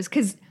bonkers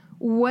because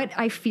what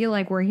I feel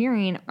like we're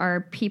hearing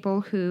are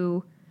people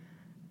who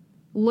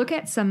look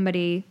at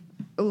somebody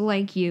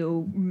like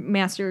you,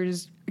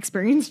 master's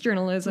experienced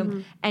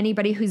journalism,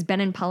 anybody who's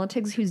been in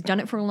politics, who's done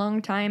it for a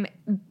long time.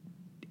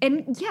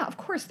 And yeah, of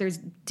course there's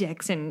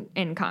dicks in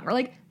Congress.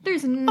 Like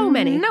there's so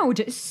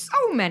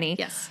many.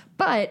 Yes.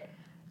 But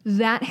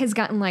that has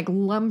gotten like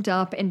lumped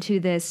up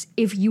into this,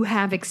 if you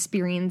have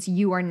experience,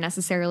 you are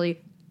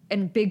necessarily,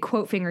 and big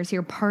quote fingers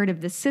here, part of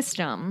the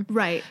system.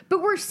 Right.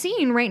 But we're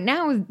seeing right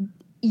now,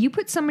 you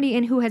put somebody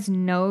in who has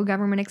no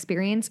government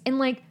experience and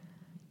like,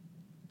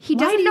 why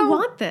do you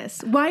want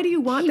this? Why do you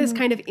want this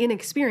kind of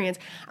inexperience?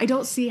 I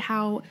don't see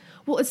how.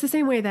 Well, it's the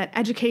same way that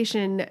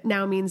education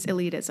now means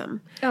elitism.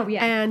 Oh,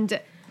 yeah.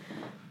 And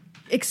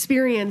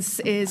experience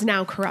is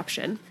now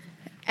corruption.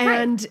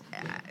 And,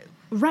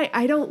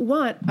 I don't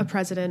want a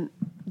president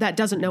that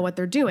doesn't know what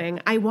they're doing.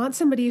 I want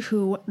somebody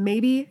who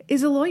maybe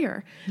is a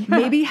lawyer,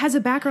 maybe has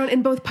a background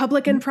in both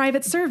public and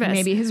private service.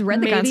 Maybe has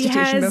read the Constitution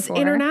before. Maybe has before.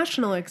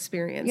 International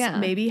experience. Yeah.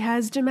 Maybe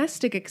has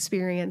domestic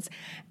experience.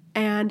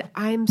 And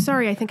I'm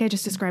sorry, I think I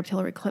just described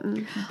Hillary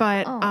Clinton,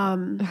 but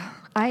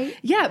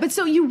but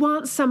so you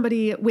want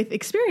somebody with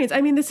experience.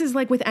 I mean, this is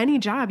like with any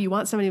job, you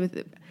want somebody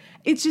with,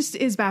 it just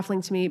is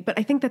baffling to me. But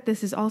I think that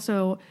this is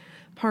also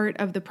part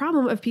of the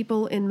problem of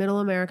people in middle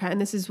America.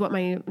 And this is what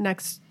my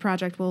next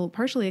project will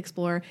partially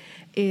explore,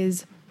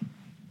 is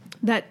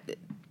that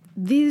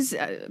these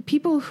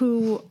people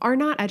who are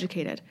not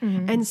educated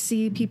and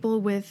see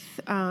people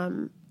with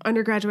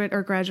undergraduate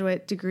or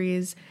graduate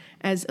degrees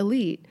as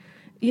elite.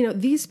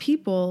 These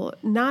people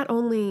not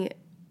only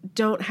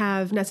don't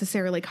have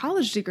necessarily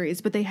college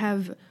degrees, but they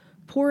have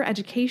poor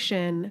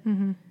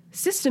education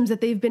systems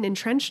that they've been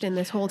entrenched in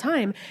this whole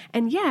time.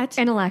 And yet...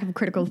 And a lack of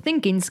critical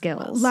thinking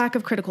skills.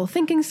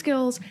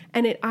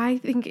 And I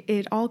think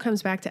it all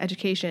comes back to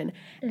education.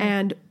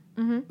 And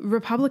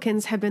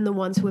Republicans have been the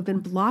ones who have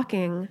been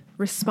blocking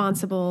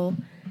responsible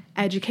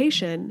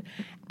education.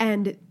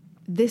 And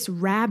this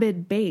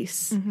rabid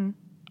base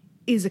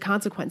is a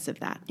consequence of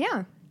that.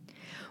 Yeah.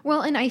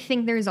 Well, and I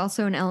think there's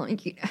also an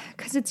element,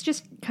 because it's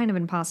just kind of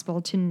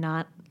impossible to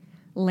not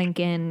link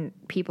in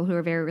people who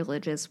are very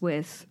religious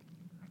with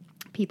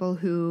people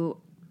who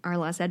are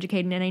less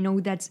educated. And I know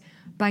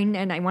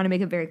and I want to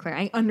make it very clear,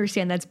 I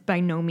understand that's by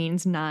no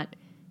means not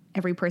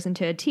every person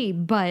to a T,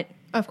 but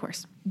of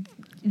course,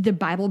 the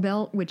Bible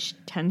Belt, which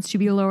tends to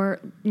be lower,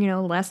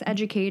 less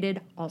educated,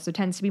 also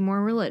tends to be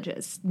more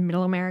religious.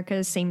 Middle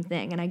America, same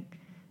thing. And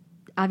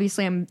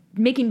obviously I'm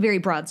making very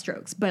broad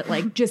strokes, but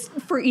like just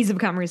for ease of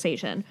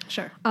conversation.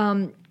 Sure.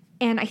 And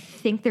I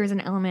think there's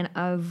an element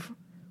of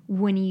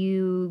when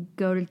you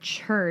go to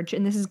church,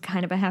 and this is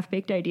kind of a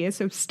half-baked idea,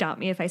 so stop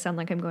me if I sound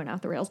like I'm going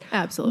off the rails.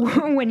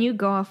 Absolutely. When you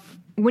grow up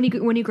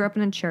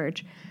in a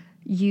church,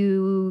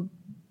 you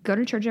go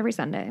to church every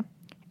Sunday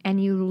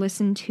and you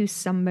listen to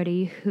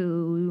somebody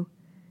who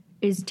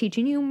is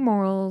teaching you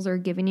morals or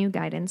giving you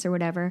guidance or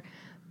whatever,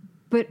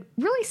 but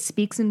really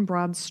speaks in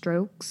broad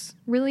strokes,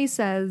 really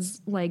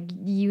says, like,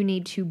 you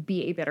need to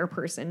be a better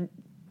person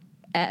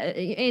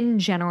in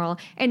general,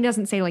 and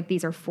doesn't say, like,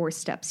 these are 4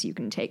 steps you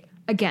can take.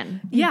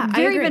 Again,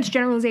 very much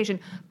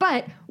generalization.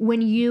 But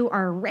when you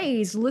are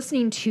raised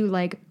listening to,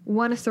 like,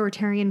 one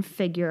authoritarian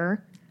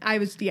figure...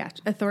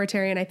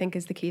 authoritarian, I think,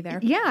 is the key there.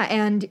 Yeah,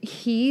 and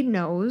he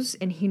knows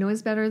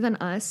better than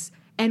us,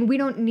 and we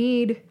don't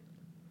need...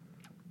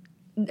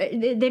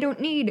 They don't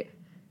need,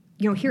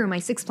 here are my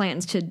 6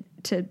 plans to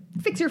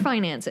fix your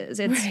finances.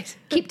 It's right.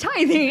 Keep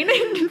tithing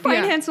and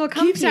finance will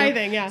come to you. Keep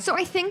tithing, yeah. So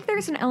I think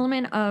there's an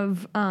element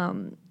of,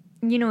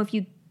 if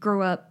you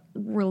grow up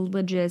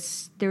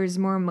religious, there's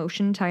more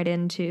emotion tied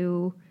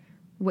into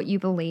what you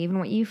believe and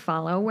what you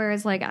follow.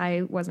 Whereas, like,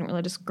 I wasn't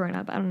religious growing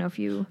up. I don't know if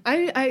you...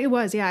 I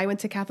was, yeah. I went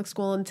to Catholic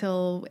school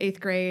until 8th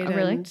grade. Oh,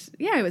 really? And,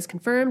 yeah, I was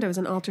confirmed. I was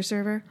an altar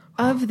server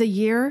of the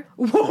year.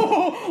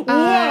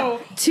 Whoa!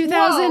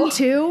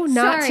 2002, Whoa.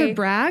 not Sorry. to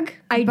brag.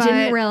 I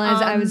didn't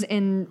realize I was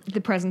in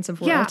the presence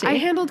of royalty. Yeah, I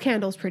handled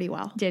candles pretty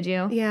well. Did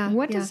you? Yeah.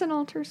 What does an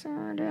altar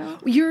server do?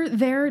 You're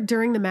there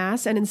during the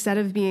Mass, and instead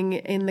of being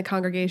in the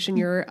congregation,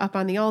 you're up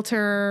on the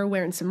altar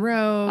wearing some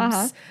robes.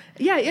 Uh-huh.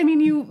 Yeah, I mean,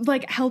 you,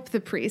 like, help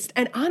the priest.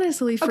 And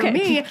honestly, for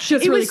me,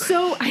 just it really was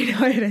so... I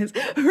know it is,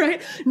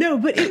 right? No,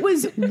 but it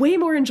was way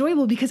more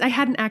enjoyable because I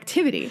had an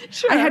activity.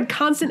 Sure. I had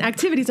constant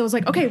activities. I was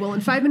like, okay, well,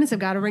 in 5 minutes, I've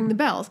got to ring the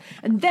bells.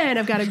 And then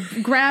I've got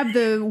to grab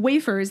the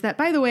wafers that,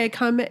 by the way,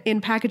 come in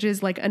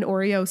packages like an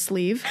Oreo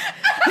sleeve.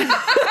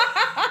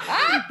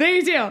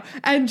 They do.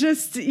 And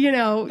just, you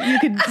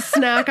could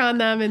snack on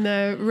them in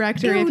the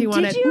rectory if you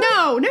wanted.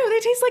 No, they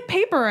taste like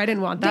paper. I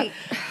didn't want that.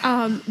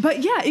 But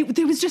yeah,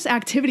 it was just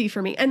activity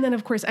for me. And then,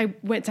 of course, I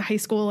went to high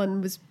school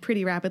and was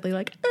pretty rapidly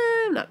like,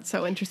 I'm not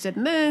so interested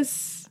in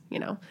this,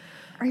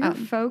 Are your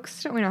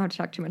folks, don't we know how to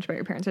talk too much about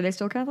your parents? Are they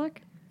still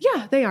Catholic?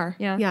 Yeah, they are.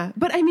 Yeah.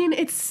 But I mean,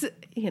 it's,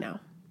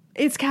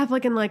 it's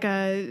Catholic in like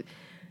a...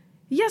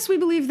 Yes, we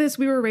believe this.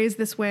 We were raised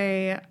this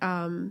way,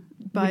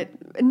 but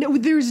no,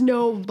 there's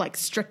no like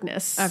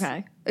strictness.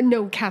 Okay,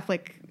 no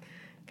Catholic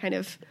kind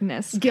of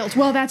guilt.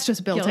 Well, that's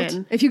just built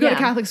in. If you go to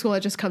Catholic school, it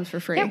just comes for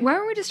free. Yeah, why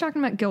were we just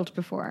talking about guilt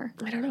before?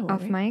 I don't know.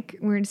 Off mic,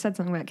 we said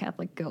something about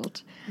Catholic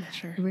guilt. I'm not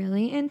sure.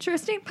 Really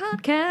interesting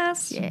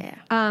podcast.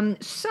 Yeah.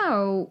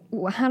 So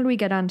how do we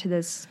get onto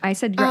this? I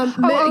said,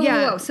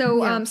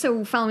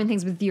 So following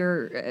things with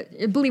your,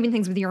 believing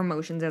things with your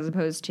emotions as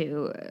opposed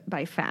to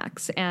by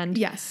facts. And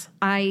yes,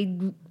 I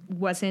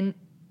wasn't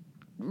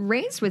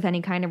raised with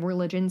any kind of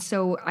religion,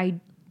 so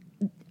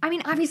I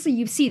mean, obviously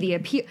you see the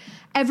appeal.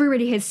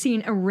 Everybody has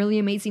seen a really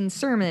amazing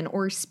sermon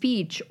or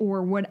speech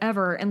or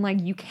whatever, and like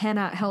you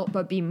cannot help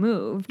but be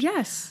moved.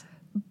 Yes.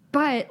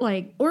 But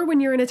like, or when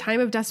you're in a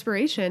time of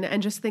desperation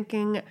and just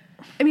thinking,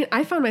 I mean,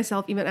 I found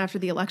myself even after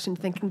the election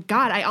thinking,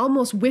 God, I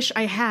almost wish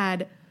I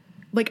had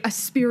like a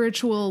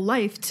spiritual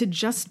life to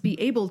just be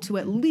able to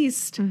at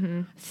least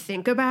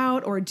think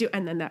about or do.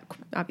 And then that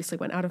obviously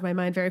went out of my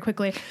mind very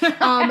quickly. But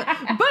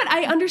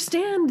I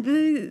understand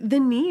the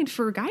need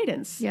for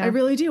guidance. Yeah. I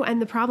really do.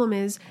 And the problem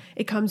is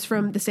it comes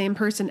from the same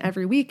person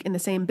every week in the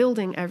same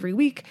building every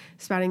week,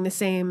 spouting the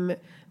same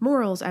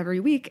morals every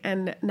week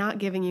and not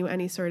giving you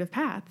any sort of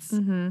paths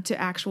to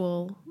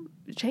actual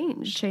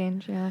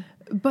change. Yeah.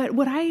 But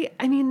what I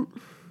mean,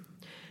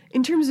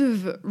 in terms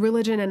of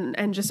religion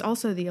and just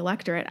also the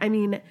electorate, I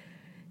mean,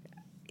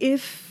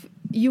 if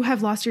you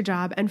have lost your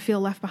job and feel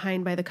left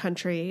behind by the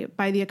country,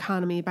 by the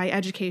economy, by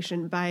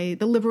education, by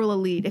the liberal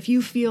elite, if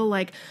you feel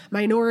like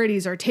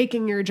minorities are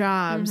taking your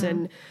jobs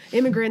and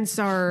immigrants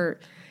are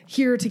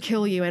here to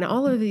kill you and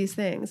all of these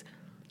things,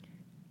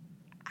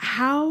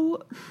 how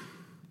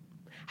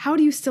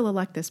do you still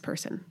elect this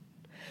person?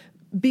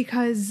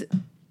 Because...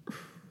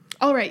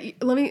 All right,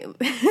 let me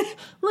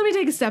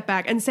take a step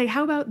back and say,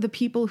 how about the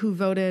people who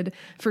voted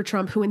for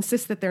Trump, who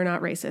insist that they're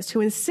not racist, who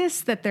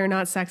insist that they're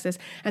not sexist,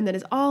 and that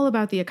it's all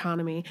about the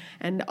economy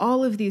and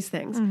all of these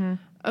things?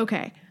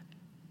 Okay,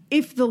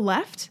 if the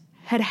left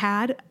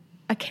had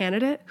a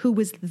candidate who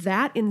was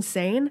that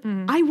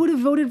insane, I would have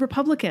voted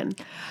Republican.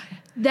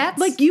 That's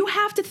like, you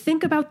have to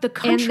think about the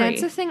country. And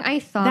that's the thing I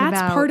thought about.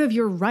 That's part of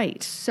your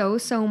right. So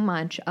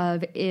much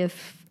of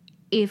if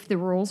the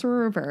roles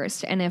were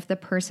reversed and if the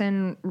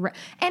person...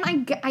 And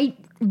I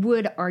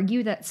would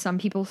argue that some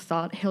people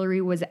thought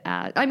Hillary was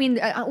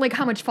like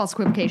how much false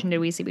equivocation did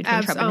we see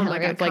between Trump and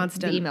Hillary? God, like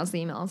constant. the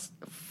emails.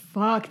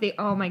 fuck.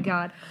 Oh my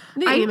God.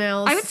 The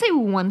emails. I would say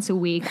once a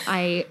week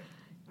I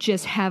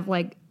just have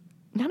like,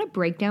 not a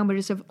breakdown, but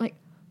just like,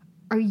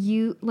 are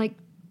you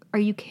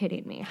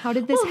kidding me? How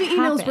did this happen? The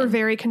emails were a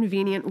very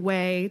convenient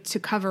way to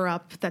cover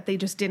up that they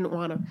just didn't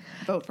want to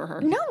vote for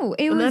her. No,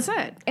 that's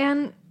it.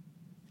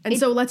 And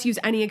so let's use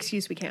any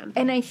excuse we can.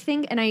 And I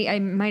think, and I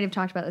might have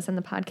talked about this on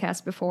the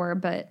podcast before,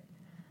 but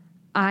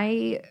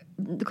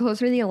the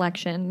closer to the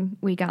election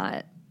we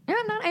got,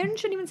 I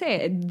shouldn't even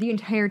say it, the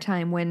entire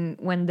time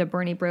when the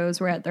Bernie bros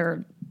were at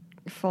their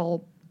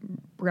full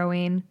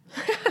broing.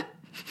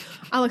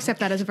 I'll accept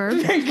that as a verb.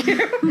 Thank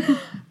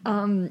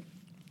you.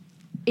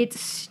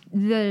 It's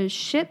the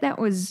shit that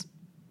was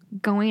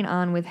going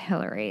on with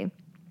Hillary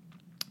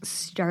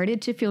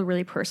started to feel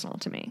really personal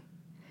to me.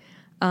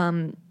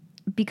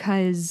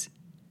 Because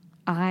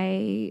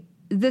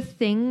the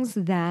things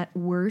that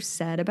were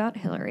said about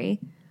Hillary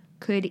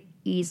could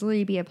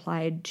easily be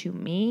applied to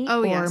me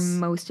or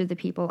most of the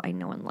people I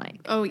know and like.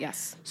 Oh,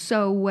 yes.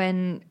 So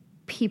when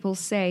people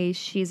say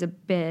she's a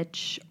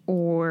bitch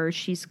or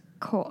she's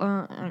cold,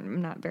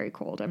 I'm not very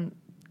cold. I'm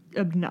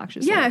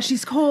obnoxious. Yeah,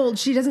 she's cold.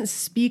 She doesn't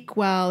speak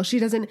well. She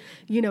doesn't,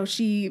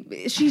 she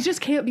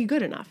just can't be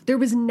good enough. There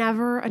was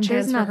never a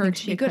chance for her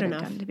to be good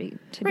enough.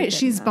 Right,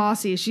 she's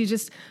bossy. She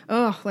just,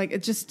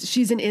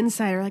 she's an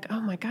insider. Like, oh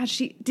my God,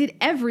 she did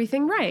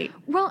everything right.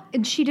 Well,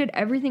 and she did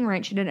everything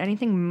right. She did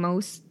anything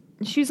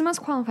she's the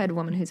most qualified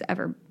woman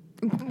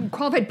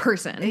qualified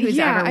person who's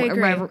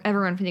ever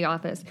run for the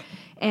office.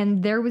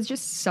 And there was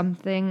just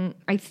something,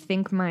 I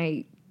think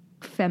my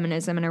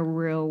feminism in a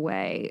real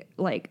way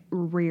like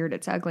reared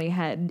its ugly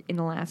head in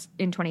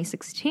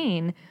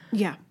 2016.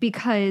 Yeah.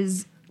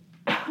 Because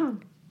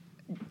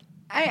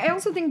I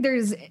also think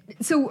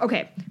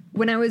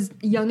when I was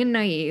young and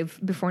naive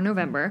before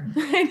November.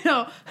 I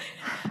know.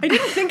 I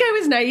didn't think I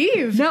was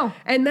naive. No.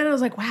 And then I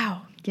was like,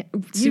 wow. Yeah,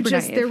 super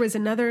naive. There was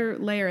another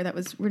layer that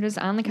was we're just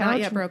on the couch, not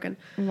yet broken,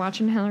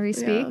 watching Hillary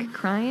speak,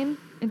 crying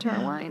into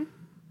our wine.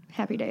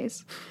 Happy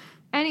days.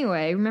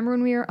 Anyway, remember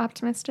when we were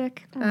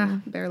optimistic?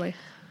 Barely.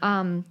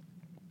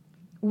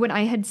 What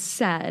I had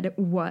said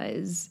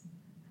was,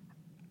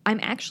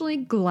 I'm actually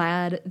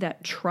glad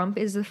that Trump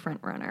is the front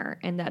runner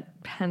and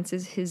that Pence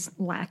is his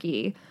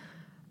lackey,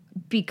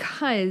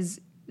 because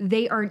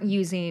they aren't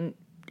using,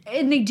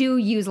 and they do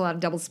use a lot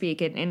of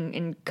doublespeak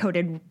and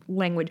coded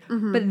language,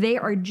 but they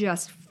are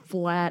just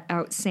flat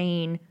out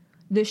saying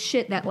the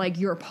shit that like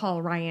your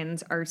Paul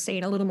Ryans are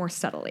saying a little more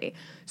subtly.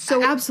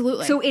 So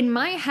absolutely. So in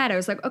my head, I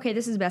was like, okay,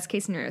 this is best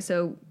case scenario.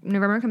 So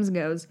November comes and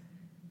goes,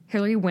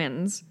 Hillary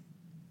wins,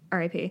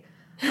 R.I.P.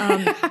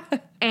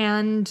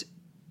 And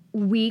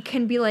we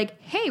can be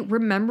like, hey,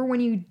 remember when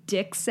you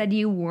dicks said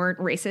you weren't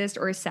racist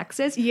or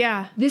sexist?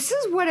 Yeah. This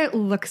is what it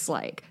looks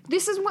like.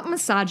 This is what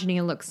misogyny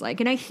looks like.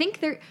 And I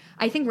think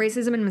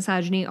racism and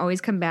misogyny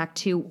always come back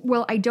to,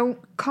 well, I don't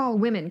call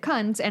women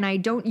cunts and I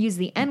don't use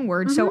the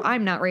N-word, so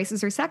I'm not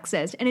racist or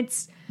sexist. And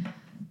it's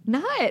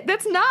not.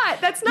 That's not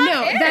it. That's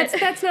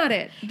not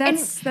it.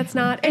 That's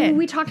not it. And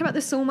we talked about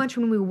this so much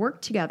when we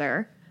worked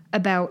together,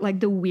 about like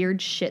the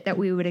weird shit that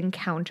we would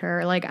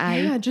encounter. Like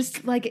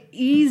just like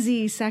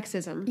easy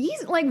sexism.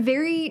 Like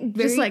very, very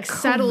just like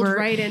covert. Settled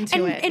right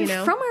into it. And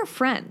from our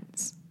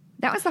friends.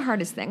 That was the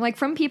hardest thing. Like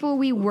from people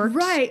we worked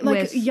with.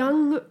 Like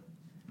young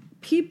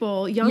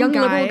people, young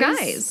liberal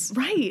guys.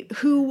 Right.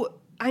 Who,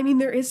 I mean,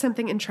 there is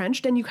something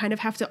entrenched and you kind of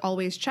have to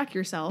always check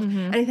yourself.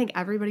 And I think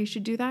everybody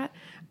should do that.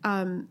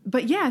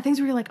 But yeah, things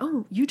where you're like,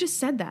 oh, you just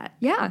said that.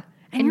 Yeah.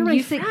 And you're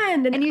my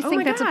friend. And you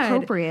think that's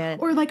appropriate.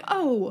 Or like,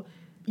 oh,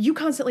 you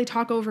constantly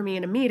talk over me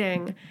in a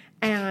meeting,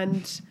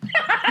 and sorry,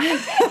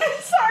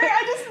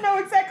 I just know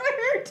exactly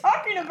who you're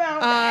talking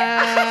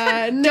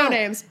about. No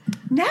names.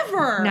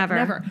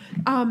 Never.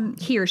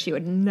 He or she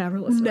would never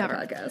listen to the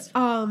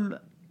podcast.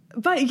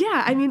 But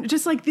yeah, I mean,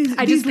 just like these.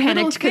 I these just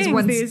panicked because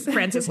one's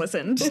Francis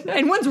listened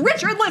and one's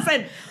Richard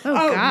listened. Oh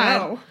God.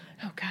 No.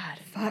 Oh God.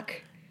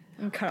 Fuck.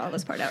 I'll cut all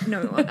this part out.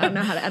 No, I don't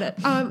know how to edit.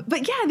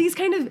 But yeah, these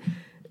kind of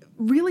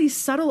really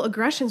subtle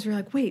aggressions where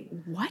you're like, wait,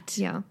 what?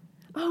 Yeah.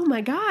 Oh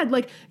my God,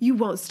 like you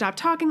won't stop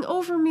talking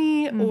over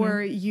me,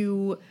 or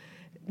you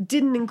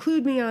didn't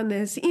include me on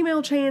this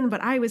email chain, but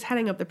I was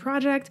heading up the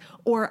project,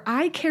 or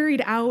I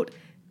carried out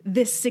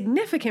this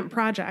significant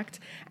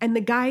project and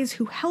the guys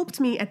who helped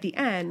me at the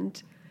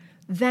end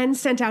then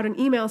sent out an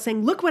email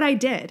saying, look what I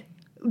did.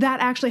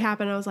 That actually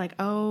happened. I was like,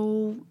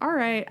 oh, all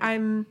right.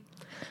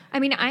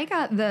 I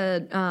got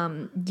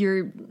the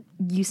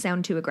you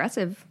sound too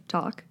aggressive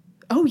talk.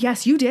 Oh,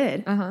 yes, you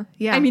did.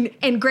 Yeah. I mean,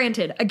 and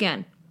granted,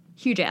 again,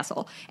 huge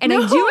asshole. And I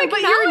do acknowledge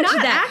but you're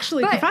not that.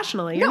 Actually,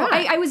 professionally.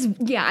 I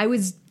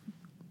was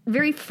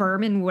very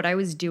firm in what I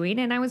was doing,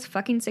 and I was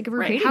fucking sick of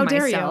repeating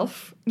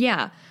myself. You?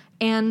 Yeah.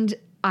 And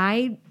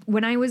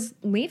when I was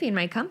leaving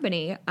my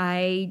company,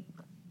 I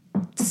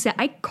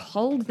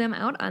called them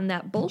out on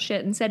that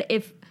bullshit and said,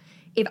 if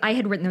I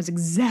had written those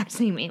exact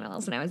same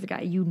emails and I was the guy,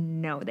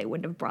 they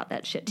wouldn't have brought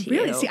that shit to you.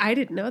 Really? See, I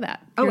didn't know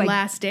that. Your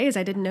last days,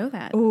 I didn't know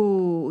that.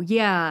 Oh,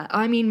 yeah.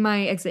 I mean,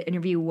 my exit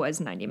interview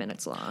was 90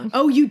 minutes long.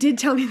 Oh, you did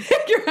tell me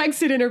that your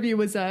exit interview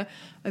was a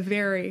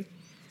very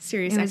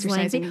serious It was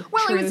exercising. lengthy.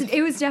 Well, truth.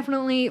 it was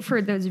definitely,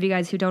 for those of you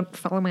guys who don't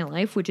follow my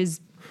life, which is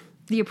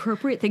the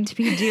appropriate thing to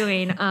be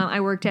doing.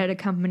 I worked at a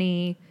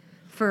company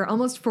for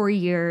almost 4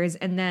 years,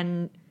 and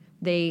then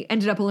they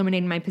ended up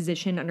eliminating my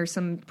position under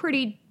some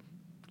pretty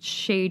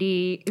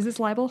shady. Is this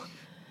libel?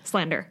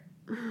 Slander.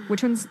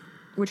 Which one's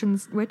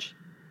which?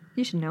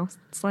 You should know.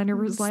 Slander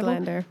versus libel.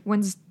 Slander.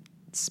 One's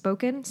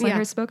spoken. Slander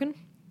Yeah. is spoken.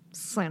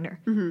 Slander.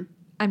 Mm-hmm.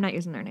 I'm not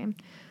using their name.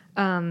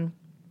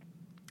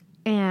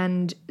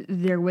 And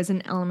there was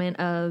an element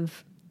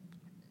of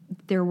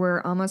there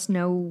were almost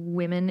no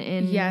women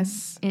in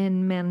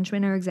in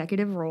management or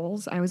executive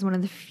roles. I was one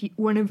of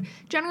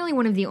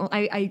the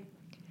only.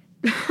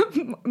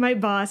 My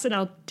boss, and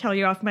I'll tell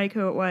you off mic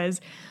who it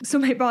was. So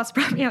my boss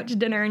brought me out to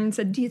dinner and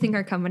said, "Do you think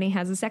our company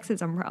has a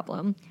sexism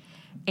problem?"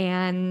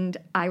 And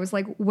I was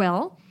like,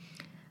 "Well,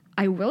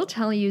 I will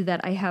tell you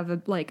that I have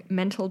a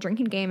mental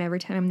drinking game every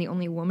time I'm the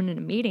only woman in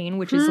a meeting,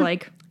 which is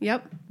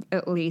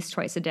at least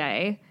twice a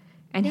day."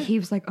 And he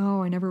was like,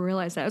 "Oh, I never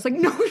realized that." I was like,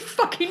 "No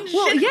fucking shit."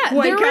 Well, yeah,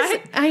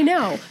 I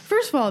know.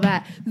 First of all,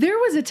 there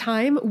was a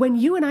time when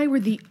you and I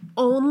were the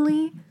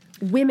only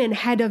women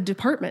head of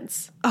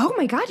departments. Oh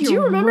my God, Do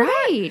you remember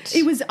right. that?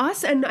 It was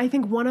us and I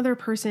think one other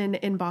person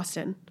in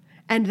Boston,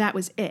 and that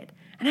was it.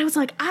 And I was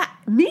like,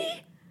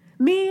 me?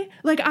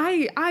 Like,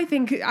 I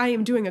think I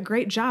am doing a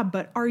great job,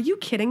 but are you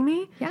kidding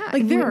me? Yeah.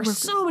 Like, there are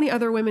so many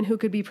other women who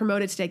could be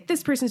promoted to take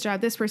this person's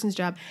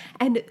job.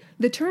 And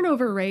the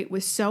turnover rate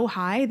was so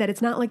high that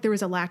it's not like there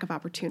was a lack of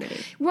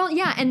opportunity. Well,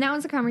 yeah, and that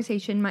was a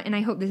conversation, and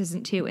I hope this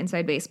isn't too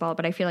inside baseball,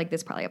 but I feel like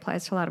this probably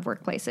applies to a lot of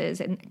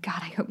workplaces. And God,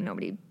 I hope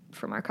nobody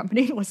from our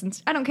company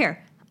listens. I don't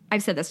care.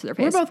 I've said this to their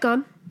face. We're both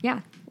gone.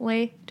 Yeah,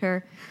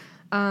 later.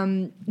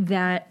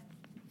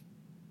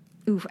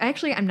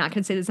 Actually, I'm not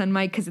going to say this on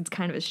mic because it's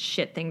kind of a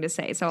shit thing to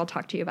say, so I'll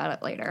talk to you about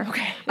it later.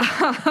 Okay.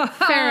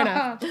 Fair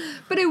enough.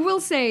 But I will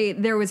say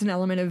there was an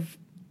element of,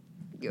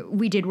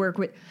 we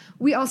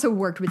also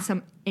worked with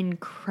some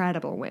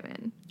incredible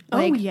women.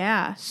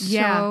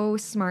 So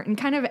smart and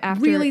kind of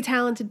after. Really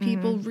talented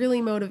people,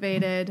 really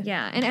motivated.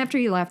 Yeah, and after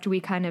you left,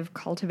 we kind of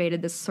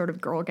cultivated this sort of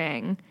girl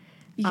gang.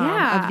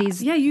 Yeah. Of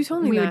these. Yeah, you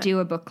told me we that. would do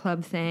a book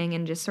club thing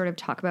and just sort of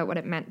talk about what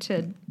it meant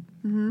to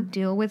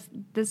deal with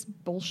this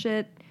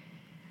bullshit.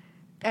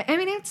 I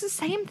mean, it's the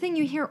same thing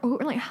you hear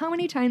over. Like, how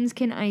many times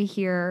can I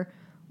hear,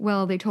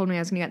 well, they told me I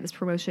was going to get this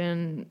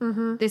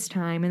promotion this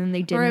time, and then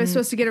they didn't. Or I was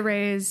supposed to get a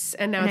raise,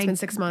 and now it's been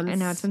 6 months. And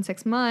now it's been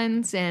 6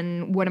 months,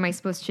 and what am I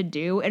supposed to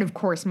do? And, of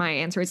course, my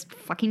answer is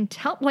fucking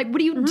tell. Like, what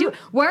do you do?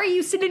 Why are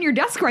you sitting in your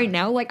desk right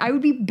now? Like, I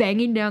would be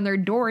banging down their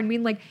door and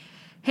being like,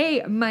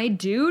 hey, my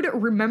dude,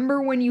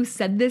 remember when you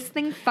said this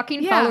thing?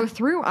 Fucking follow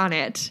through on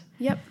it.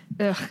 Yep.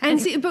 Ugh. And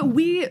see, but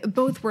we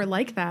both were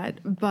like that,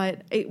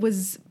 but it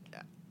was...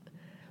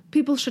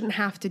 People shouldn't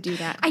have to do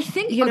that. I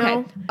think,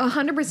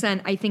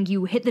 100%, I think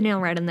you hit the nail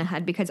right on the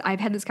head, because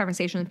I've had this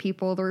conversation with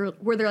people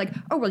where they're like,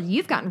 oh, well,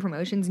 you've gotten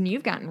promotions and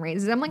you've gotten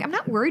raises. I'm like, I'm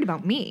not worried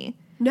about me.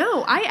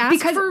 No, I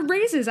asked for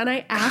raises and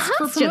I asked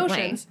for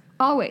promotions.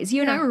 Always.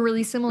 You and I were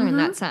really similar in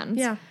that sense.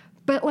 Yeah.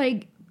 But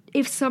like,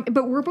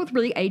 but we're both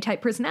really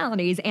A-type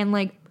personalities, and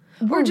like,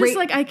 or just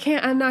like,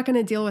 I'm not going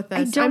to deal with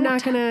this. I'm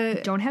not going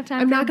to. Don't have time.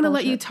 I'm not going to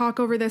let you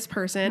talk over this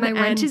person. My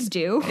rent is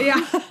due.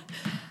 Yeah.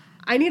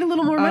 I need a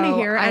little more money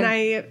here, and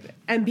I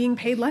am being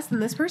paid less than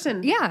this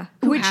person. Yeah.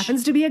 Who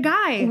happens to be a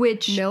guy.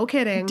 No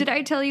kidding. Did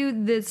I tell you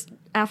this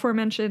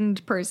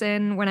aforementioned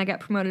person, when I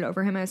got promoted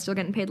over him, I was still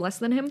getting paid less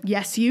than him?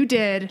 Yes, you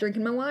did.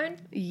 Drinking my wine?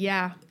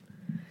 Yeah.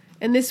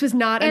 And this was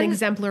not an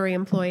exemplary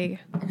employee.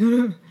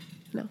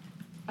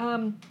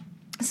 No.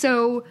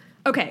 So,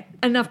 okay,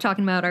 enough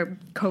talking about our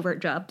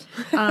covert job.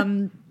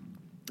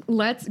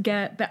 Let's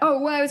get back. Oh,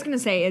 what I was going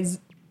to say is,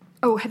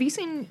 have you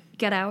seen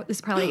Get Out?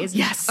 This probably is.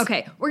 Yes.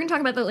 Okay, we're going to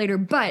talk about that later,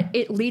 but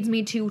it leads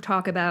me to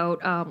talk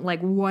about like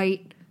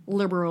white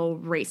liberal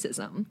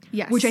racism.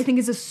 Yes. Which I think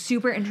is a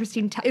super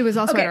interesting It was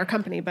also at our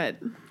company, but...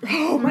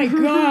 Oh my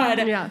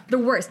God. Yeah. The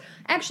worst.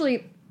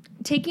 Actually,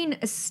 taking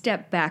a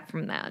step back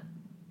from that,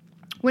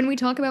 when we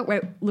talk about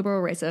white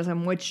liberal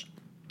racism, which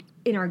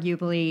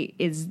inarguably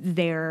is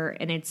there,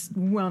 and it's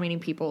well-meaning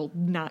people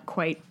not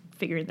quite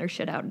figuring their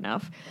shit out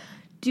enough,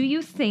 do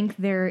you think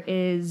there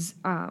is...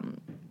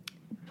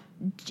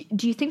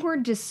 do you think we're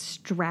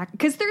distracted?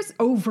 Because there's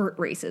overt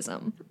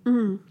racism.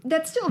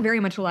 That's still very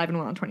much alive and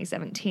well in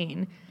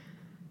 2017.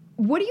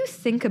 What do you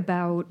think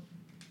about...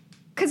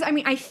 Because, I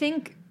mean, I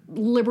think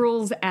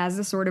liberals as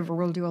a sort of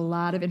rule do a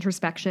lot of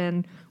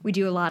introspection. We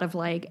do a lot of,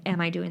 like,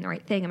 am I doing the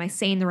right thing? Am I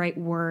saying the right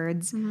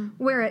words?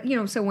 Where,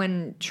 so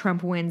when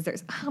Trump wins,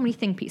 there's... How many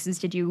think pieces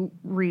did you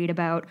read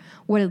about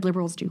what did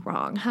liberals do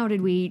wrong? How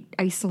did we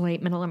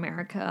isolate middle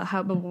America?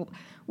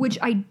 Which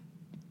I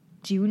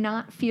do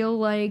not feel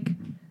like...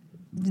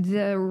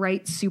 the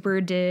right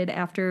super did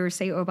after,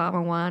 say,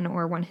 Obama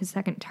won his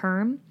second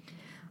term.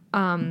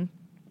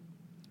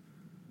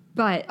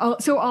 But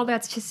all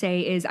that's to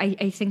say is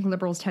I think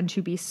liberals tend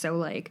to be so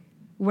like,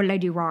 what did I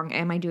do wrong?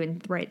 Am I doing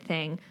the right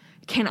thing?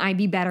 Can I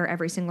be better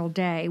every single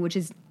day? Which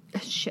is,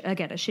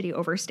 again, a shitty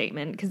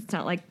overstatement, because it's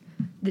not like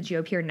the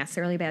GOP are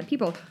necessarily bad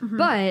people.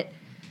 But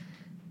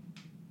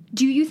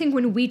Do you think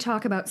when we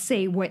talk about,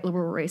 say, white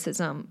liberal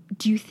racism,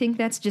 do you think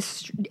that's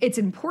just, it's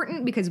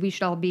important because we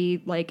should all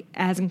be, like,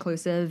 as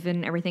inclusive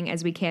and everything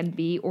as we can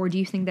be? Or do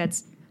you think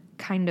that's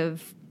kind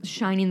of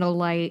shining the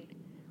light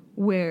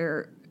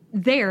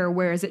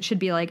whereas it should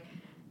be like,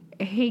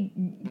 hey,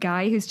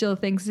 guy who still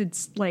thinks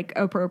it's, like,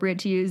 appropriate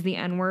to use the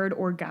N-word,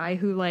 or guy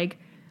who, like,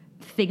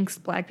 thinks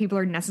black people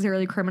are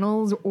necessarily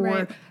criminals,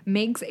 or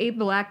makes a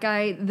black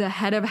guy the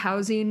head of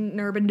housing and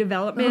urban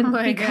development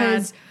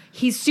because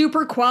he's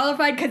super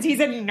qualified because he's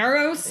a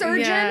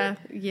neurosurgeon.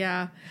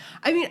 Yeah.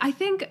 I mean, I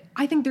think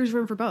there's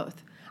room for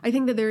both. I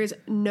think that there is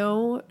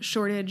no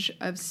shortage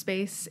of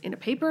space in a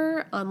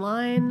paper,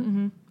 online.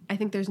 Mm-hmm. I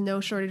think there's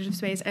no shortage of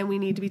space, and we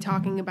need to be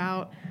talking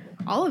about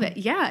all of it.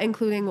 Yeah,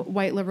 including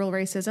white liberal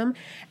racism.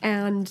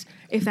 And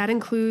if that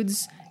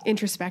includes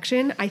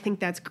introspection, I think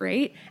that's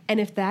great. And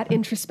if that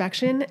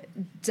introspection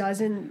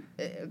doesn't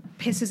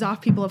pisses off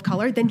people of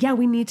color, then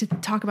we need to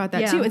talk about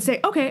that too and say,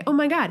 okay, oh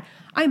my God,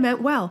 I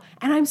meant well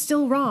and I'm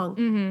still wrong.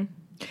 Mm-hmm.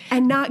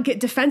 And not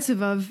get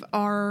defensive of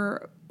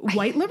our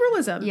white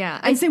liberalism.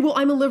 And say, well,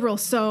 I'm a liberal,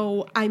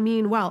 so I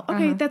mean well.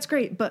 Okay, that's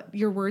great, but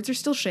your words are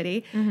still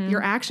shitty. Mm-hmm.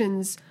 Your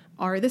actions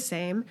are the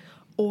same.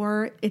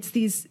 Or it's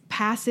these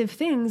passive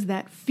things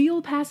that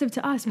feel passive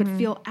to us, but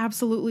feel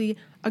absolutely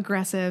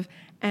aggressive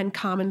and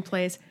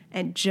commonplace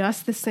and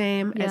just the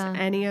same as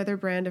any other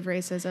brand of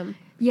racism.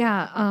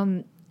 Yeah.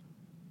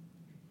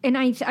 And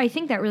I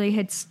think that really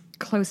hits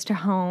close to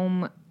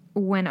home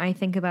when I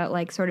think about,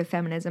 like, sort of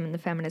feminism and the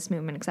feminist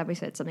movement, because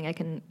obviously it's something I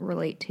can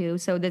relate to.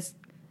 So this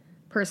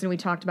person we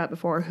talked about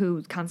before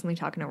who's constantly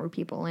talking over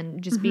people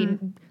and just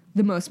being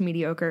the most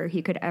mediocre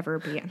he could ever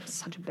be. I'm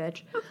such a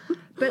bitch.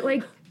 But,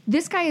 like,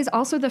 this guy is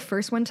also the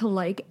first one to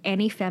like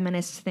any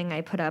feminist thing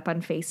I put up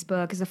on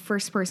Facebook, is the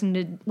first person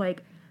to,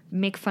 like,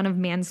 make fun of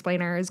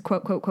mansplainers,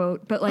 quote, quote,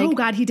 quote. But, like, oh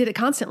God, he did it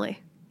constantly.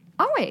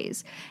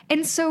 Always.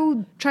 And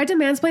so tried to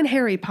mansplain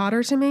Harry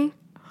Potter to me.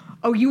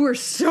 Oh, you were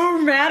so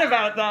mad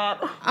about that.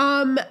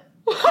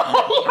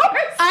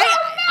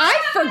 I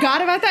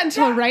forgot about that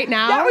until right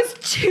now. That was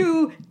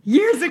 2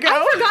 years ago.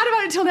 I forgot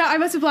about it until now. I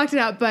must have blocked it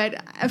out.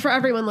 But for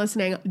everyone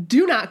listening,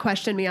 do not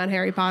question me on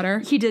Harry Potter.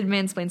 He did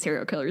mansplain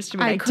serial killers to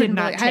me. I did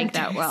not take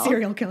that well.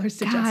 Serial killers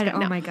to Jessica.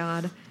 Oh my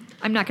God.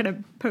 I'm not going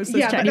to post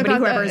this to anybody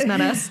who ever has met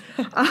us.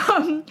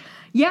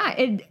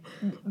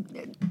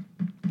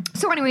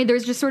 So anyway,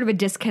 there's just sort of a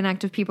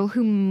disconnect of people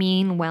who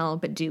mean well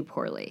but do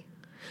poorly.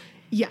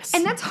 Yes.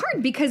 And that's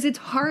hard because it's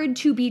hard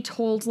to be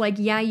told, like,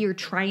 yeah, you're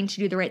trying to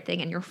do the right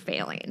thing and you're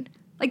failing.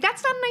 Like,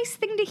 that's not a nice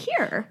thing to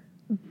hear.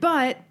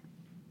 But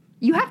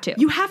you have to.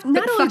 You have,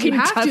 not only do you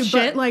have to,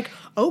 shit. But, like,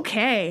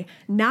 okay,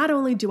 not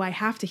only do I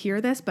have to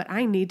hear this, but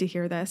I need to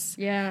hear this.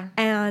 Yeah.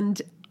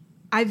 And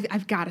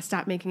I've got to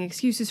stop making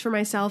excuses for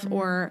myself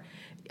or,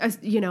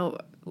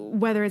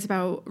 whether it's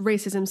about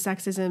racism,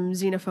 sexism,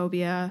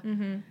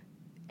 xenophobia,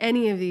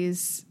 any of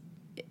these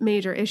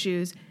major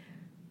issues,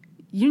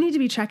 you need to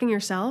be checking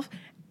yourself.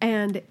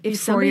 And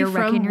if Before you're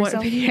wrecking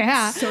yourself?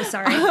 So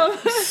sorry.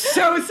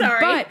 So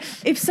sorry. But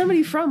if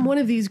somebody from one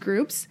of these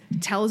groups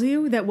tells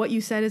you that what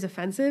you said is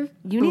offensive,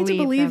 you need to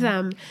believe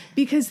them.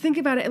 Because think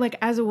about it, like,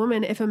 as a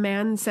woman, if a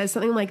man says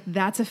something like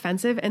that's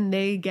offensive and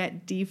they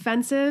get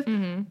defensive,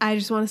 I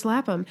just want to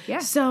slap them. Yeah.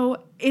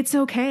 So it's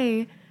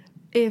okay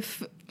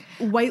if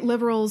white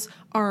liberals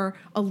are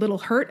a little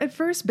hurt at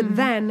first, but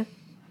then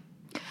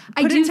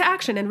put it into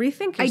action and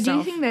rethink yourself. I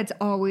do think that's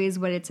always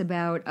what it's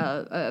about,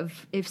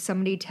 of if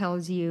somebody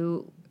tells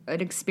you an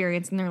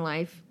experience in their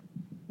life,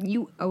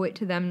 you owe it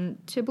to them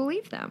to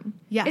believe them.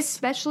 Yes.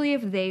 Especially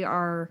if they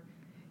are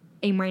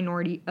a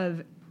minority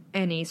of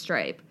any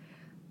stripe.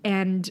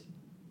 And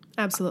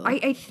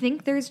absolutely. I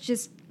think there's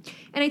just...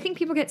 And I think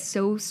people get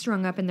so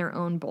strung up in their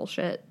own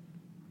bullshit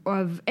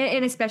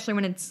and especially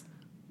when it's...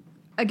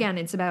 Again,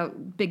 it's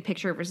about big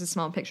picture versus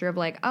small picture of,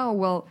 like, oh,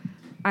 well...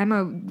 I'm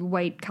a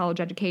white,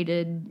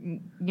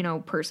 college-educated,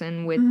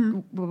 person with...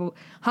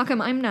 How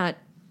come I'm not...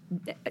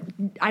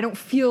 I don't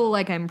feel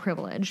like I'm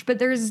privileged.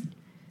 But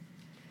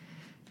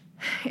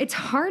it's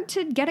hard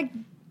to get a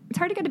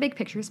big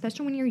picture,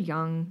 especially when you're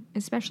young,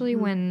 especially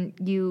when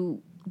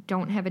you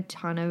don't have a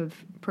ton of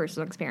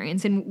personal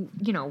experience. And,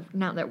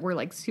 not that we're,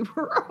 like,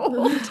 super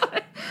old.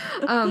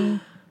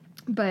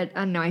 But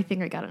no, I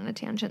think I got on a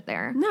tangent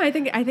there. No, I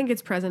think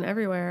it's present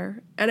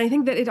everywhere. And I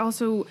think that it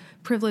also,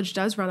 privilege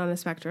does run on a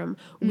spectrum.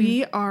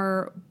 We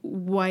are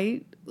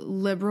white,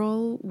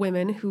 liberal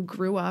women who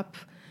grew up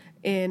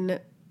in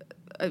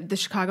the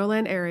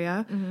Chicagoland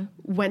area,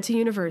 went to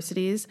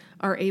universities,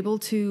 are able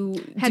to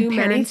Had do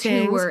many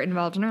things. Who were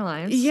involved in our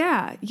lives.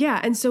 Yeah.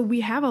 And so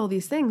we have all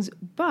these things,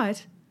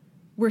 but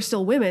we're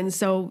still women.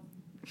 So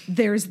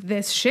there's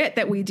this shit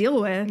that we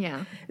deal with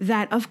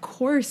that, of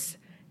course,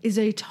 is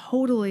a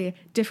totally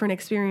different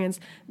experience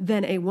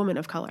than a woman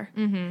of color.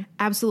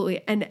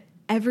 Absolutely. And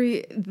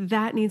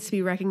that needs to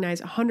be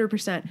recognized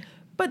 100%.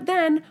 But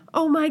then,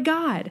 oh my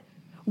God,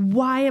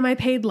 Why am I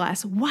paid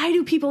less? Why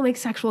do people make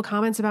sexual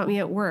comments about me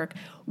at work?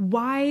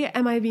 Why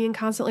am I being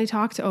constantly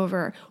talked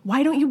over?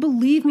 Why don't you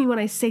believe me when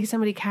I say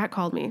somebody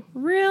catcalled me?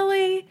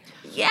 Really?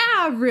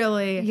 Yeah,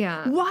 really.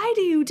 Yeah. Why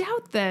do you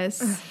doubt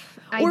this?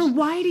 Or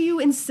why do you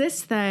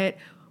insist that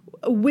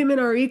women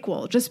are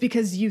equal just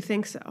because you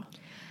think so?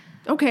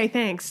 Okay,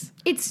 thanks.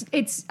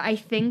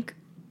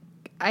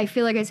 I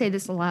feel like I say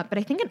this a lot, but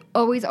I think it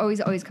always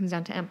comes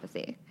down to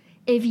empathy.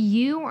 If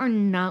you are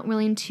not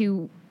willing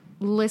to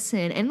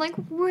listen and like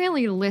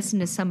really listen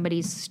to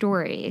somebody's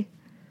story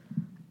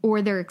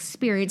or their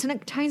experience, and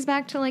it ties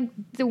back to like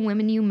the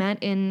women you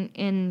met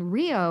in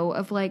Rio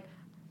of like,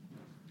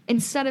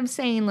 instead of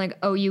saying like,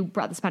 oh, you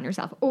brought this upon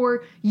yourself,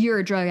 or you're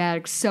a drug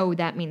addict, so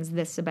that means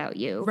this about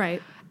you.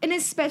 Right. And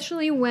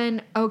especially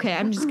when, okay,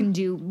 I'm just going to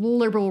do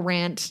liberal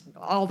rant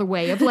all the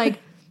way of like,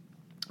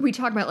 we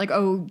talk about like,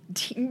 oh,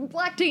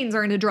 black teens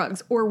are into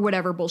drugs or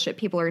whatever bullshit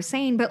people are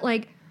saying. But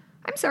like,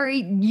 I'm sorry,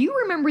 you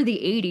remember the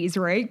 80s,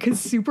 right?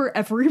 Because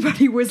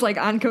everybody was like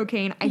on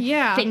cocaine,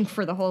 I think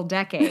for the whole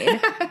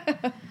decade.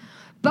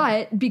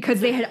 But because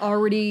they had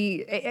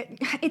already,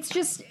 it's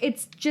just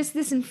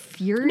this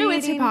infuriating. No,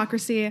 it's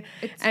hypocrisy.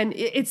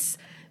 It's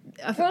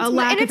a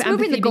lack of empathy.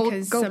 Moving the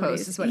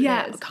goalpost is what it is.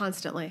 Yeah,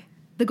 constantly.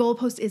 The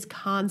goalpost is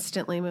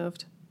constantly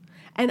moved.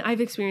 And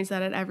I've experienced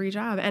that at every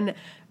job. And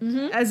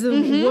as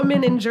a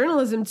woman in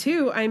journalism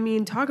too, I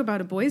mean, talk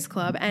about a boys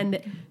club.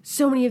 And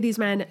so many of these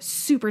men,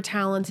 super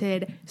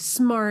talented,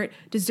 smart,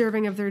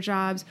 deserving of their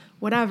jobs,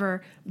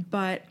 whatever.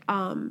 But,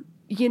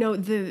 you know,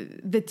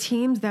 the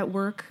teams that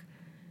work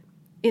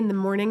in the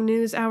morning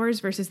news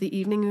hours versus the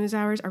evening news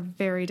hours are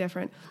very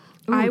different.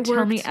 Ooh,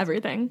 tell me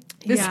everything.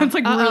 This sounds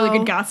like really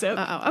good gossip.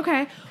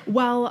 Okay.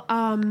 Well,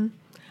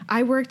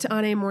 I worked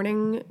on a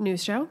morning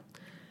news show.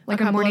 Like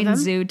a morning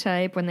zoo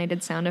type when they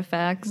did sound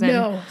effects. And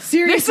no,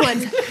 serious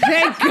ones.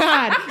 Thank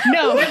God.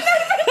 No.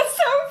 It's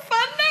so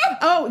fun now.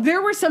 Oh,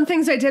 there were some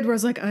things I did where I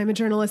was like, I'm a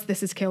journalist.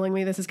 This is killing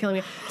me. This is killing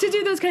me. To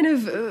do those kind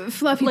of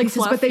fluffy like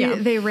pieces, fluff,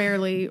 but they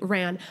rarely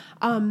ran.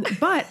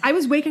 But I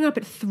was waking up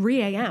at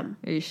 3 a.m.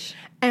 Eesh.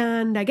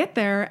 And I get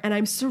there and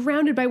I'm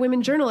surrounded by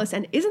women journalists.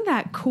 And isn't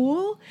that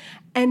cool?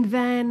 And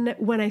then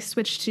when I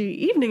switched to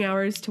evening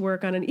hours to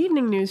work on an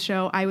evening news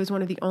show, I was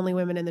one of the only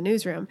women in the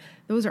newsroom.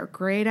 Those are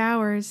great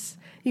hours.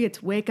 You get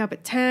to wake up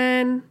at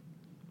 10,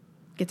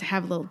 get to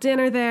have a little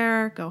dinner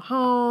there, go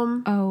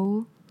home.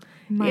 Oh,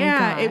 my God.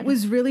 Yeah, it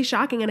was really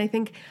shocking. And I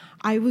think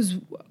I was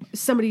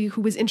somebody who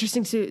was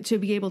interesting to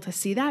be able to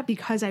see that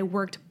because I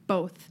worked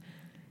both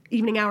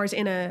evening hours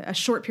in a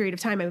short period of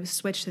time. I was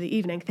switched to the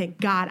evening.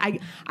 Thank God.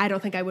 I don't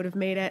think I would have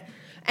made it.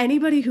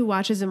 Anybody who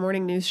watches a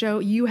morning news show,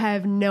 you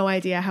have no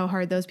idea how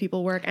hard those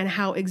people work and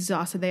how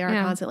exhausted they are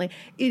constantly.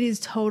 It is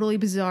totally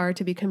bizarre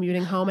to be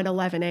commuting home at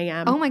 11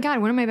 a.m. Oh my God.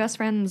 One of my best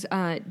friends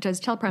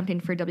does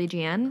teleprompting for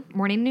WGN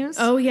morning news.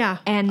 Oh yeah.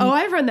 And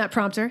I've run that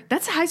prompter.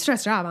 That's a high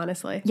stress job,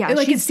 honestly. Yeah.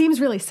 It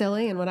seems really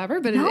silly and whatever,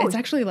 but it's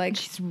actually like,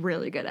 she's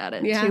really good at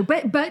it too.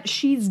 But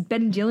she's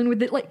been dealing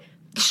with it like,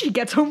 she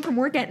gets home from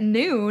work at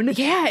noon.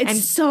 Yeah,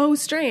 it's so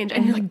strange.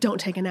 And you're like, don't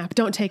take a nap.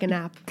 Don't take a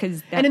nap.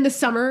 And in the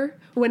summer,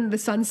 when the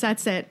sun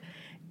sets at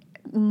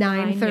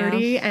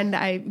 9:30 and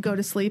I go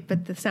to sleep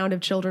at the sound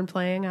of children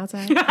playing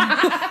outside.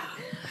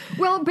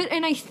 Well,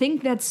 and I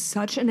think that's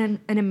such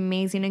an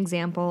amazing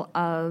example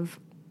of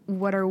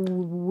what are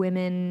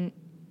women...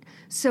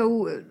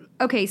 So,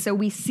 okay, so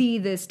we see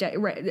this...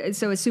 Right,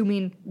 so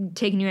assuming,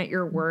 taking you at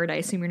your word, I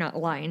assume you're not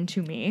lying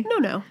to me.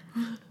 No.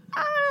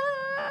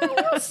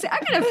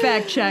 I'm gonna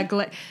fact check.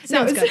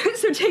 So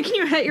taking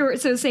you at your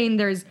so saying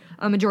there's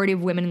a majority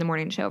of women in the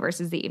morning show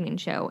versus the evening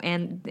show,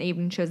 and the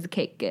evening show's the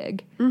cake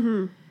gig.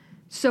 Mm-hmm.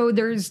 So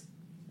there's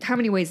how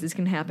many ways this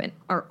can happen?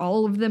 Are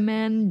all of the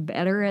men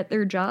better at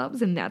their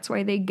jobs, and that's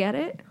why they get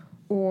it,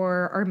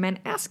 or are men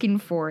asking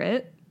for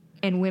it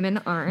and women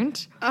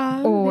aren't,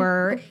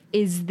 or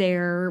is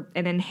there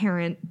an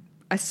inherent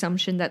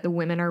assumption that the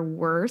women are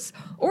worse,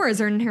 or is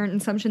there an inherent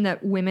assumption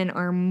that women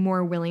are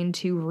more willing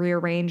to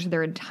rearrange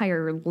their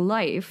entire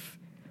life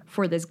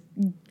for this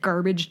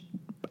garbage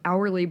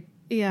hourly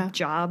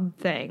job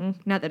thing?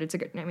 Not that it's a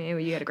good... I mean,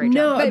 you had a great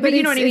job, but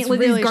you know what I mean? Like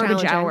really these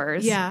garbage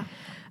hours. Yeah.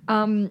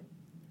 I mean,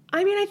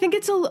 I think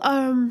it's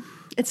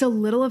a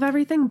little of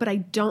everything, but I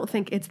don't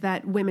think it's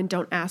that women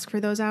don't ask for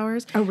those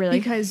hours. Oh, really?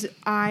 Because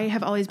I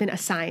have always been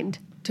assigned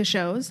to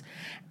shows,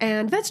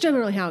 and that's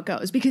generally how it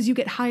goes, because you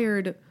get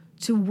hired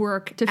to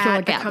work to fill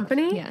a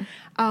company. Yeah.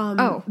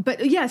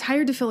 But yeah, it's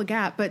hired to fill a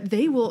gap, but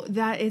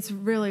it's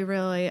really,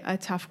 really a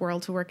tough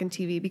world to work in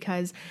TV,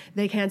 because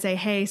they can't say,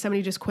 hey,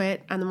 somebody just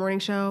quit on the morning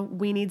show.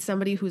 We need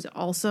somebody who's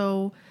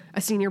also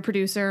a senior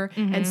producer.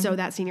 Mm-hmm. And so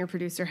that senior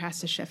producer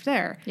has to shift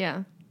there.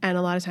 Yeah. And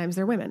a lot of times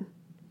they're women.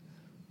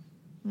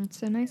 That's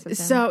so nice of them.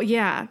 So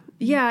yeah,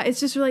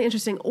 it's just really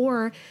interesting.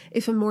 Or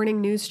if a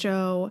morning news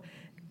show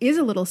is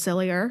a little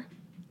sillier,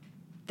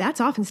 that's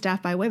often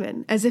staffed by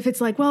women, as if it's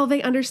like, well,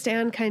 they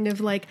understand kind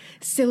of like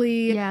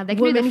silly they can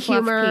women do the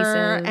fluff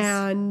humor pieces.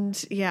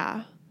 and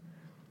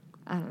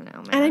I don't know,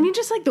 man. And I mean,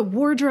 just like the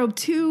wardrobe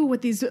too,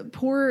 what these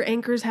poor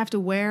anchors have to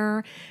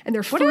wear, and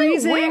they're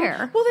freezing. What do they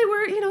wear? Well, they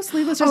wear,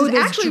 sleeveless dresses. those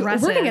Actually,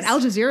 dresses. working at Al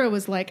Jazeera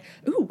was like,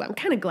 ooh, I'm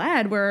kind of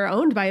glad we're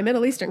owned by a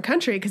Middle Eastern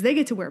country because they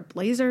get to wear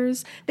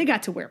blazers. They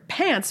got to wear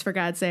pants, for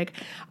God's sake.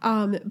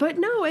 But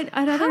no, at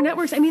other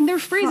networks, I mean, they're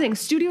freezing.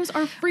 Studios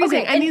are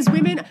freezing. Okay, and these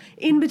women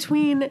in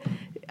between,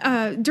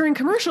 during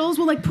commercials,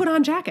 will like put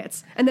on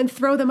jackets and then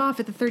throw them off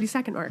at the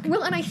 30-second mark.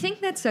 Well, and I think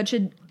that's such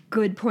a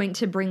good point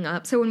to bring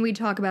up. So when we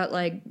talk about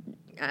like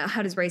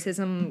how does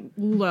racism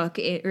look,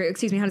 or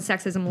excuse me, how does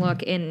sexism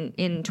look in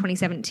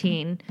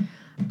 2017?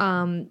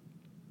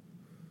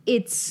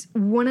 It's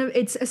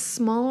a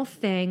small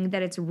thing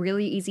that it's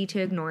really easy to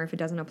ignore if it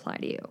doesn't apply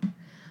to you.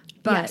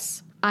 But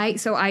Yes.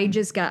 I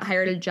just got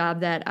hired at a job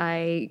that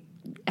I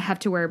have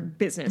to wear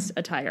business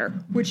attire,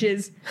 which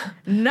is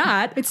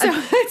not it's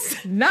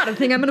not a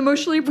thing I'm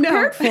emotionally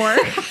prepared for.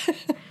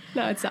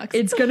 No, it sucks.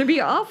 It's going to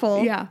be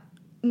awful. Yeah.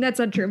 And that's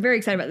not true. I'm very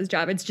excited about this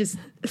job. It's just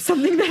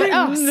something that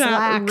I'm not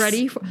slacks.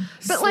 ready for.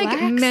 But Slacks? like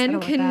I men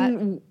don't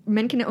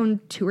can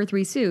own 2 or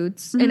 3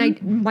 suits,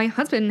 and my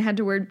husband had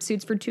to wear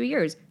suits for 2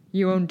 years.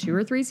 You own 2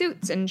 or 3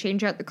 suits and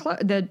change out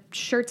the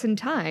shirts and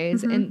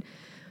ties, and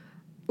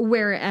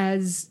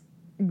whereas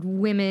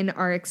women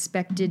are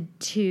expected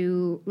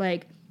to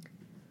like.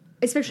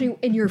 Especially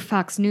in your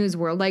Fox News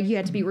world, like you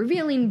have to be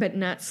revealing but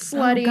not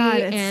slutty. Oh God,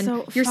 it's and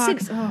so you're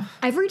Fox. sitting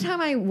every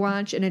time I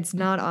watch, and it's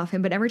not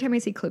often, but every time I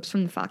see clips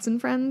from the Fox and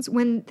Friends,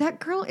 when that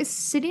girl is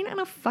sitting on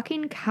a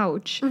fucking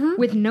couch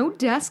with no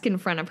desk in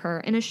front of her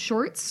in a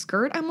short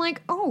skirt, I'm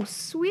like, oh,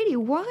 sweetie,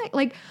 why?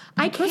 Like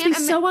I can't.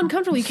 It's so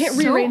uncomfortable. You can't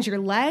rearrange your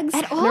legs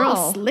at They're all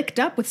all. slicked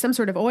up with some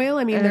sort of oil.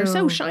 I mean, they're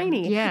so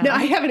shiny. Yeah. No,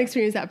 I haven't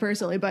experienced that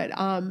personally, but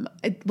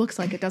it looks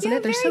like it, doesn't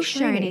it? They're so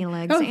shiny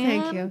legs. Oh,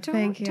 thank you.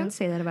 Don't, Don't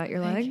say that about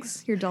your legs,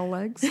 your dull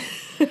legs.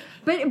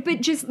 But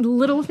just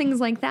little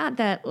things like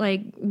that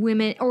like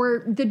women,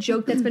 or the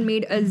joke that's been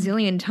made a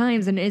zillion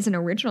times and isn't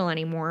original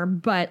anymore,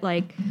 but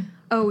like,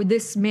 oh,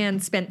 this man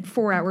spent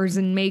 4 hours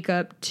in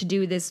makeup to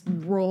do this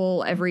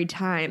role every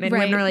time, and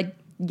women are like,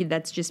 yeah,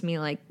 that's just me,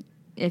 like,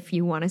 if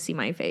you want to see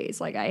my face,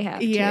 like I have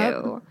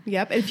to.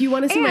 Yep. If you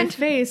want to see my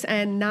face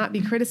and not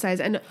be criticized,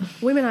 and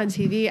women on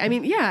TV, I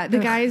mean, yeah, the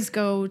guys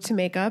go to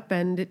makeup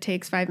and it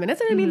takes 5 minutes,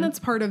 and I mean that's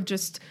part of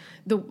just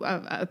the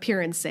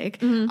appearance sake.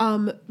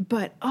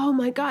 But oh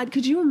my God,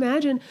 could you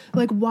imagine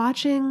like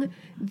watching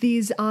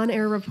these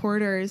on-air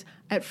reporters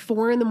at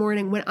 4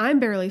 a.m. when I'm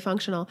barely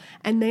functional,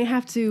 and they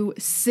have to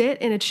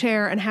sit in a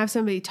chair and have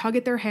somebody tug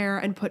at their hair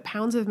and put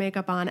pounds of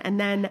makeup on, and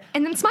then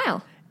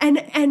smile.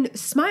 And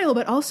smile,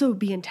 but also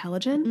be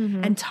intelligent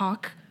and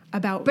talk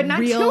about but not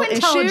real too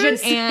intelligent,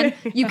 issues. and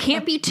you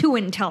can't be too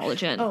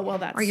intelligent. Oh, well,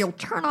 that's... or you'll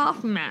turn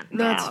off men.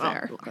 That's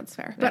fair. That's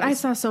fair. But I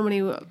saw so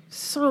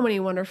many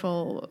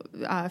wonderful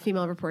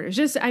female reporters.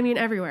 Just, I mean,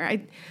 everywhere.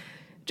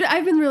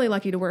 I've been really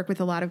lucky to work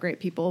with a lot of great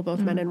people,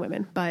 both men and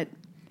women, but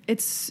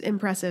it's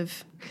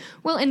impressive.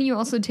 Well, and you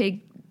also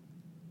take,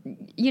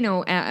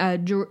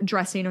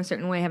 dressing a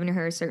certain way, having your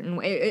hair a certain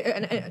way,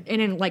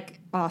 and in like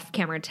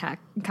off-camera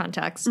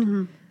context,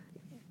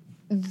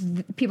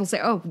 people say,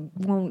 "Oh,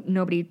 well,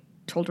 nobody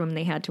told them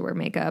they had to wear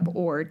makeup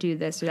or do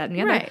this or that and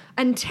the other,"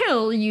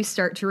 until you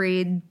start to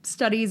read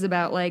studies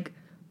about like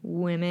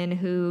women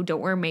who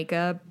don't wear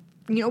makeup.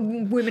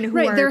 Women who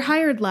are... they're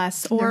hired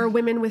less, or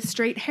women with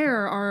straight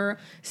hair are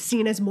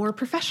seen as more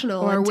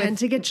professional and tend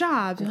to get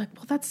jobs. You're like,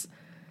 well, that's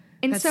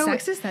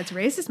sexist, that's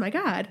racist, my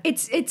God.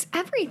 It's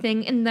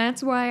everything, and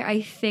that's why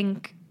I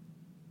think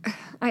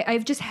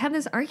I've just had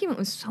this argument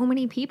with so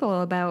many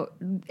people about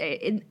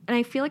it, and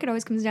I feel like it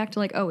always comes back to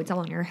like, oh, it's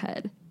all in your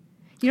head.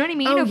 You know what I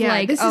mean? Oh,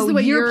 yeah. This is the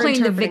way you're you're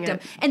playing the victim.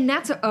 it. And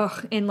that's,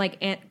 and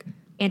like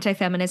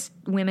anti-feminist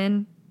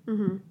women,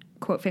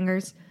 quote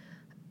fingers.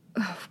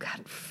 Oh,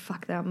 God,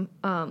 fuck them.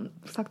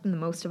 Fuck them the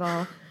most of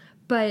all.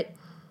 But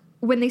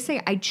when they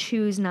say, I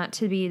choose not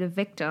to be the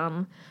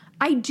victim,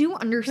 I do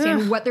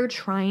understand what they're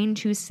trying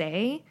to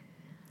say.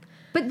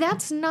 But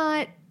that's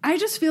not... I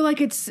just feel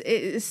like it's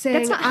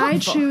saying, I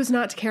choose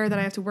not to care that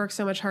I have to work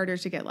so much harder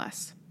to get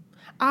less.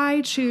 I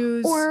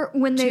choose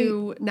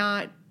to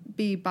not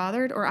be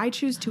bothered, or I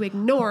choose to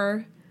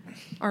ignore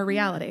our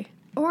reality.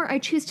 Or I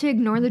choose to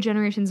ignore the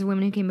generations of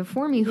women who came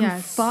before me who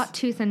fought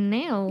tooth and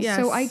nail. Yes.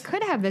 So I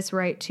could have this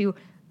right to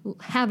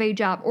have a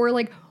job, or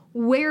like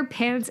wear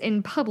pants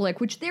in public,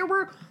 which there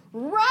were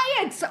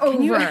riots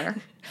over.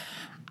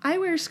 I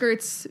wear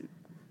skirts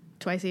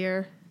twice a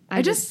year.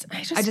 I just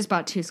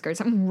bought 2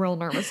 skirts. I'm real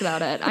nervous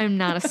about it. I'm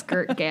not a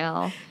skirt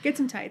gal. Get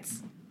some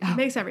tights. It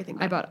makes everything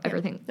better. I bought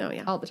everything. Oh,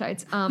 yeah. All the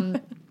tights.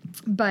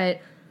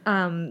 But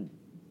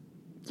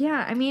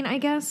yeah, I mean, I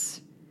guess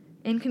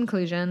in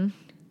conclusion,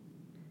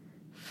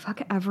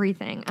 fuck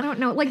everything. I don't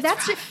know. Like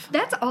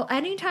that's all.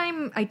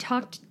 Anytime I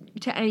talk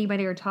to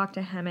anybody or talk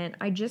to Hemet,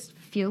 I just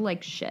feel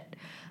like shit.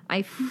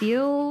 I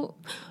feel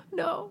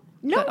no.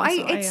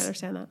 I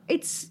understand that.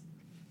 It's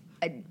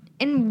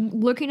and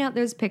looking at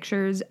those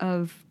pictures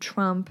of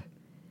Trump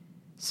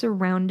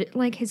surrounded,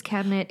 like his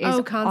cabinet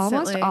is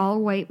almost all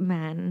white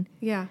men.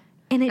 Yeah.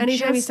 And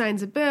anytime he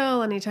signs a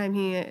bill, anytime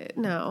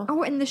no.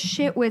 Oh, and the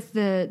shit with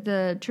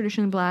the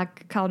traditionally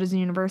black colleges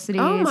and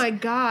universities. Oh my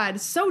God,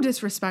 so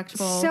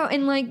disrespectful. So,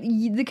 and like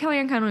the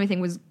Kellyanne Conway thing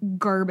was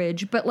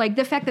garbage, but like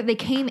the fact that they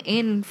came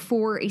in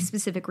for a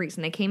specific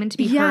reason, they came in to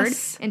be heard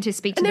and to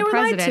speak to the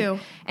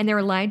president, and they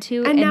were lied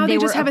to, and now they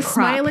just have a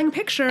smiling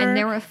picture, and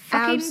they were a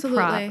fucking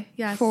prop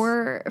yes.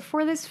 for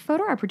this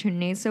photo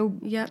opportunity. So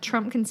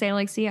Trump can say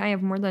like, "See, I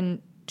have more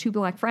than 2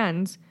 black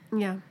friends."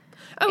 Yeah.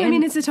 Oh, I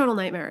mean, it's a total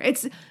nightmare.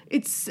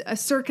 It's a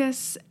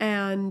circus,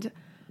 and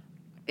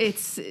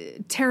it's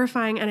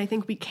terrifying, and I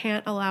think we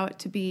can't allow it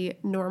to be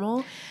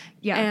normal.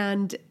 Yeah.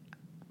 And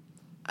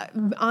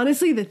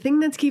honestly, the thing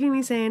that's keeping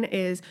me sane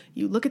is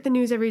you look at the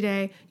news every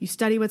day, you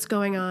study what's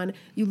going on,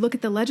 you look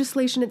at the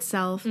legislation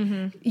itself.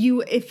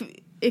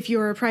 If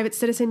you're a private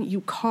citizen, you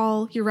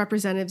call your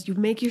representatives, you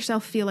make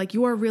yourself feel like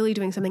you are really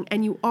doing something,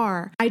 and you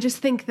are. I just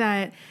think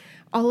that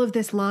all of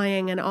this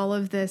lying and all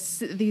of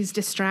these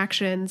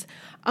distractions,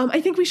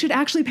 I think we should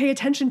actually pay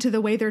attention to the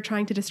way they're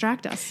trying to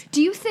distract us.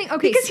 Do you think,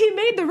 okay. Because he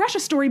made the Russia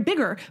story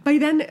bigger by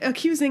then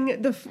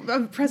accusing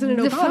President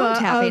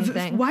Obama of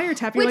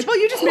wiretapping. Which, like, well,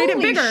 you just made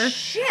it bigger.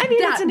 Shit, I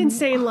mean, that's an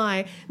insane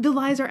lie. The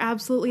lies are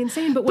absolutely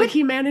insane, but what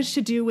he managed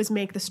to do was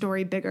make the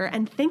story bigger.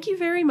 And thank you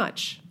very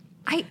much.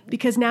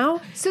 Because now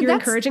you're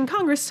encouraging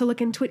Congress to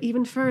look into it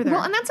even further.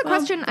 Well, and that's a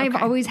question I've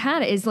always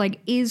had is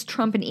like, is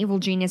Trump an evil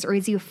genius or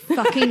is he a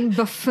fucking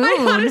buffoon?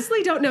 I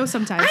honestly don't know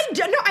sometimes. I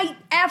don't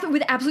know.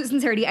 With absolute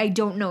sincerity, I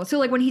don't know. So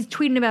like when he's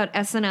tweeting about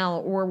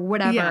SNL or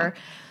whatever,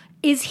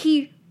 is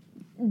he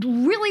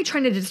really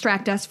trying to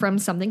distract us from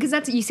something? Because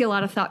that's, you see a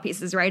lot of thought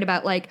pieces, right?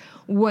 About like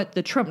what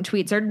the Trump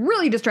tweets are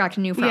really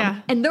distracting you from.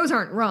 Yeah. And those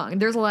aren't wrong.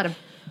 There's a lot of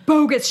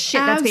bogus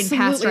shit that's being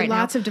passed right now.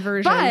 Lots of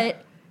diversion.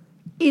 But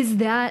is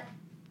that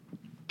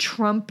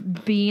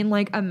Trump being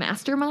like a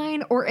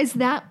mastermind, or is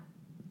that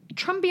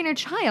Trump being a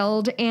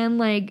child and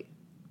like,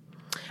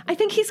 I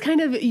think he's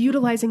kind of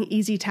utilizing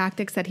easy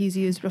tactics that he's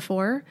used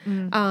before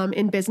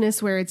in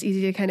business, where it's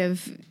easy to kind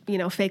of,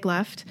 fake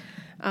left,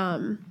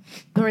 or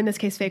in this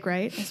case, fake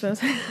right, I suppose.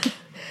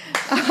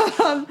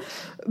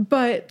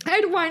 But I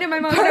had wine in my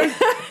mouth.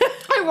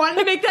 I wanted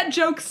to make that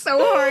joke so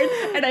hard,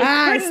 and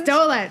I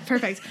stole it.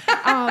 Perfect.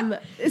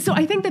 So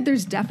I think that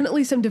there's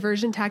definitely some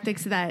diversion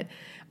tactics that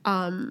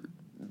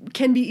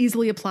can be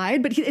easily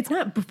applied, but it's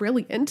not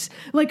brilliant.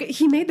 Like,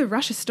 he made the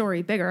Russia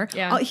story bigger.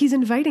 Yeah. He's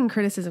inviting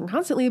criticism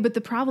constantly, but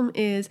the problem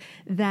is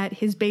that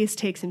his base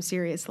takes him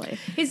seriously.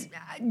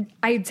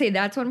 I'd say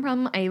that's one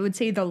problem. I would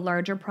say the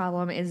larger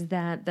problem is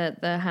that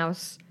the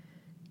House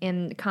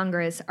and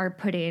Congress are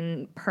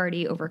putting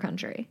party over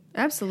country.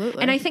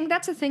 Absolutely. And I think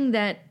that's a thing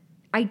that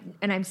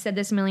I've said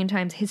this a million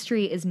times,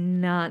 history is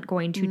not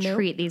going to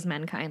treat these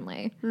men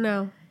kindly.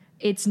 No.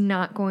 It's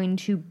not going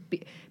to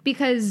be,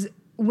 because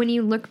when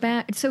you look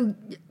back,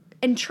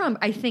 and Trump,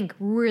 I think,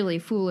 really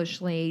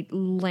foolishly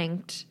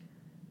linked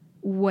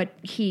what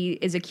he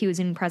is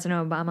accusing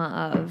President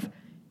Obama of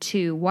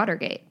to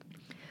Watergate,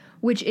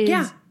 which is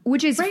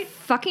right.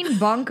 Fucking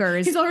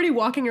bonkers. He's already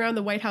walking around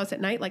the White House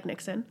at night like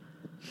Nixon,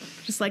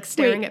 just like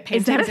staring at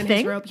paintings in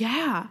his robe.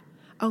 Yeah.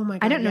 Oh my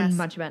God. I don't know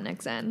much about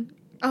Nixon.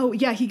 Oh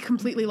yeah, he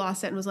completely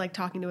lost it and was like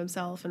talking to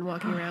himself and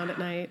walking around at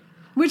night.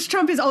 Which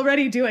Trump is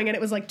already doing, and it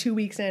was like 2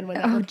 weeks in when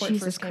that report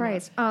first came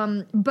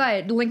out.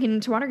 But linking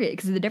to Watergate,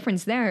 because the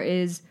difference there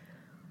is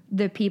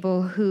the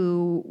people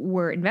who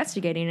were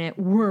investigating it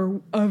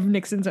were of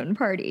Nixon's own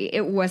party.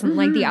 It wasn't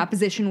like the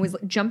opposition was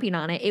jumping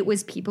on it. It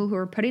was people who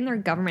were putting their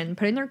government,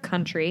 putting their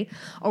country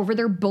over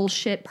their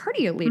bullshit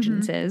party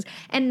allegiances.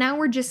 And now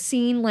we're just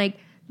seeing like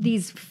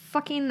these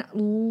fucking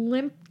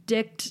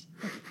limp-dicked,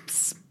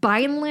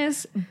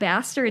 spineless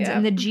bastards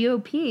in the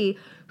GOP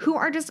who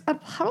are just a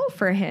puddle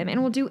for him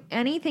and will do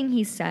anything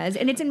he says.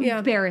 And it's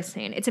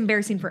embarrassing. It's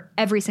embarrassing for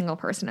every single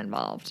person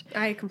involved.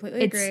 I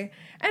completely agree.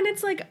 And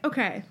it's like,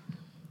 okay,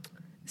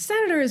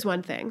 senator is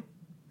one thing.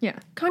 Yeah.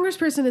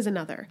 Congressperson is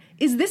another.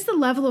 Is this the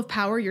level of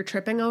power you're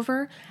tripping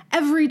over?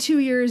 Every 2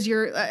 years,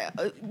 you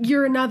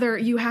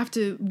have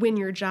to win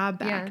your job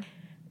back. Yeah.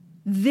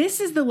 This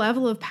is the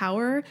level of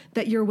power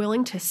that you're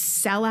willing to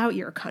sell out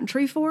your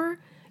country for?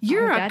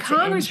 You're a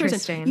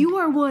congressperson. You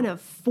are one of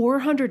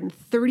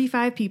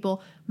 435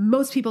 people.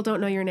 Most people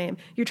don't know your name.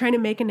 You're trying to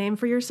make a name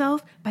for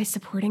yourself by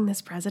supporting this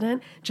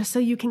president just so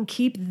you can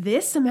keep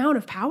this amount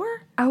of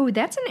power? Oh,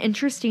 that's an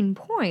interesting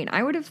point.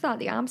 I would have thought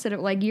the opposite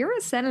of, like, you're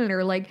a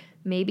senator, like,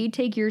 maybe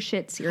take your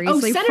shit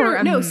seriously for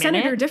a minute.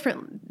 Senator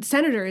different.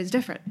 Senator is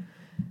different.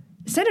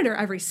 Senator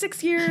every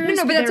 6 years.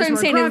 No, but that's what I'm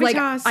saying is, like,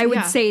 I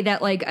would say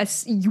that, like,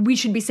 we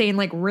should be saying,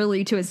 like,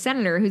 really to a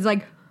senator who's,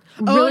 like,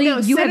 really,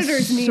 you have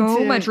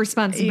so much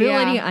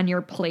responsibility on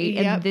your plate,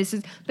 and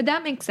but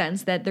that makes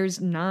sense that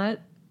there's not.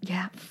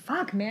 Yeah,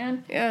 fuck,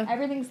 man. Yeah,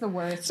 everything's the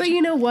worst. But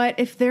you know what?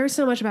 If there's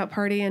so much about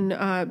party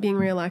and being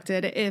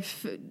reelected,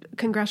 if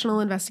congressional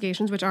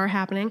investigations, which are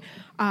happening,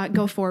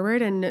 go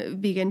forward and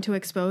begin to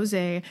expose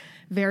a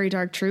very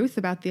dark truth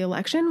about the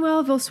election,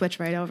 well, they'll switch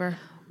right over.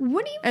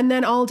 What do you... And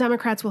then all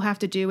Democrats will have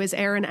to do is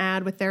air an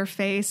ad with their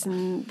face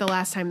and the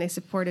last time they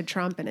supported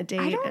Trump in a date.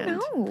 I don't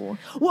know.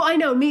 Well, I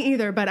know, me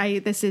either, but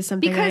this is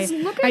something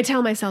I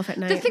tell myself at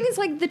night. The thing is,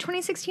 like, the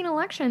 2016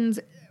 elections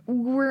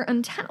were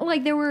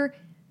like, there were...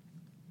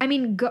 I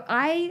mean,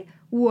 I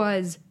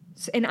was...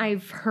 And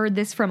I've heard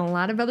this from a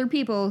lot of other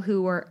people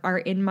who are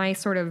in my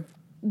sort of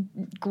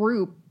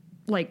group,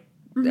 like,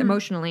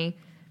 emotionally...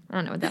 I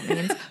don't know what that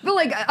means. But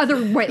like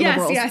other white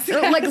liberals. Yes.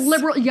 Like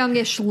liberal,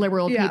 youngish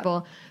liberal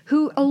people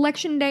who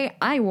election day,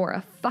 I wore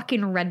a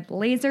fucking red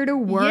blazer to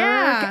work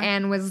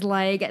and was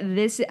like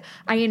this.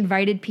 I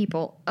invited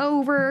people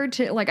over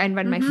to I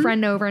invited my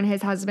friend over and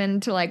his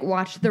husband to like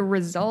watch the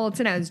results,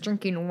 and I was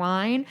drinking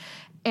wine.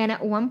 And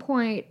at one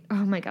point, oh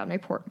my God,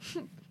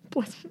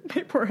 bless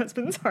my poor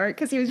husband's heart,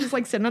 because he was just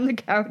like sitting on the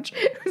couch.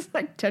 It was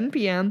like 10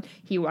 p.m.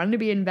 He wanted to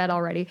be in bed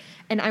already.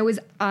 And I was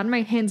on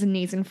my hands and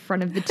knees in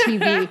front of the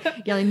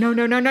TV yelling, no,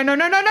 no, no, no, no,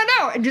 no, no, no,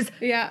 no. And just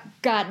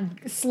got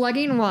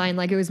slugging wine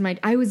like it was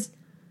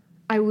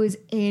I was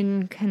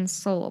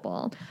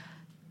inconsolable.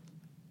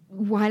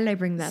 Why did I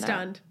bring that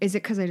Stunned. up? Is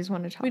it because I just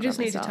want to talk We just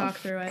about need myself? to talk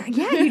through it.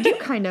 Yeah, you do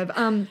kind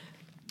of.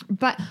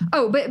 But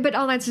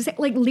all that's to say,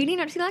 like, leading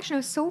up to the election, I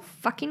was so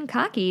fucking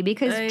cocky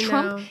because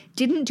Trump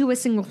didn't do a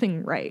single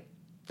thing right.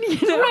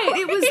 You know? Right.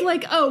 It was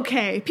like,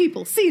 okay,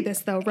 people see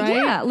this though, right?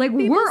 Yeah, like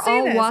people we're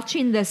all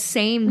watching the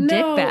same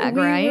dickbag,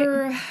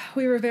 right?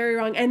 We were very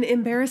wrong. And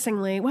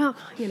embarrassingly, well,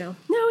 no,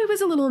 it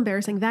was a little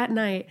embarrassing. That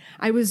night,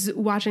 I was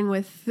watching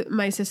with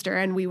my sister,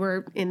 and we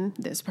were in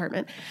this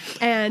apartment.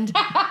 And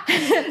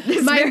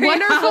my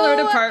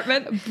wonderful,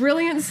 apartment,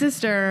 brilliant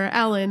sister,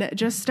 Ellen,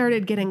 just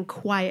started getting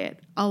quiet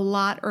a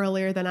lot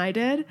earlier than I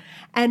did.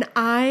 And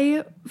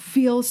I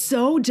feel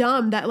so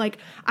dumb that like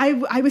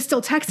I was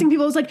still texting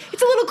people. I was like,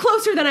 it's a little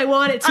closer than I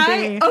want it to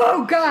be.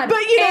 Oh God. But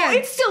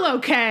it's still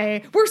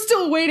okay. We're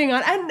still waiting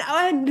on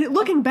and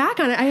looking back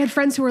on it, I had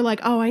friends who were like,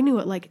 oh, I knew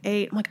at like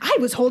 8. I'm like, I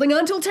was holding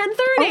on till 10:30.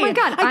 Oh my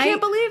God. I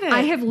can't believe it.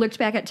 I have looked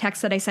back at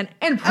texts that I sent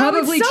and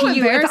probably so to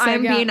you if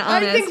I'm being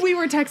honest. I think we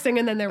were texting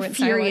and then there went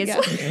furious.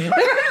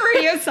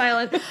 Radio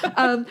silent.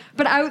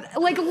 But I was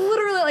like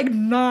literally like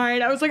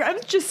 9. I was like, I'm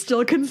just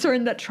still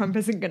concerned that Trump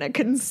isn't going to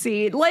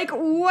concede. Like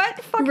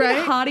what fucking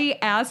haughty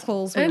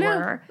assholes we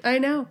were. I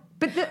know.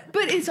 But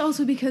it's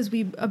also because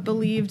we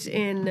believed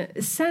in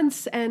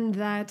sense, and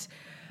that,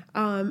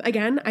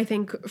 again, I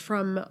think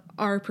from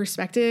our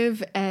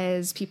perspective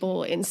as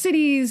people in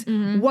cities,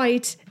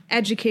 white,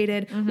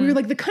 educated, we were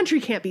like, the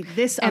country can't be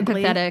this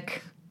ugly.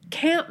 Empathetic.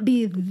 Can't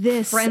be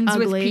this Friends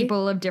ugly. with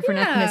people of different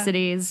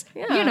ethnicities.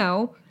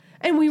 Yeah.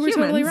 And we were Humans.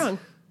 totally wrong.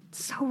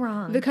 So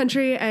wrong. The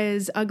country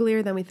is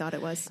uglier than we thought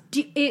it was.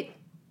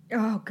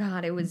 Oh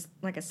God, it was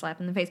like a slap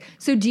in the face.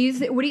 So what do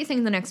you think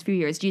in the next few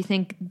years? Do you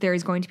think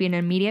there's going to be an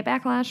immediate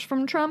backlash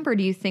from Trump, or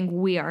do you think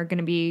we are going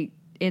to be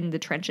in the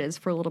trenches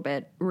for a little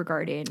bit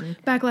regarding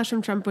backlash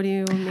from Trump? What do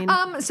you mean?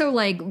 So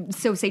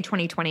say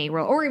 2020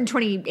 or even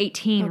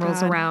 2018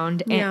 rolls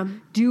around,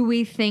 and do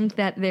we think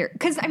that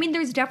because I mean,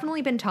 there's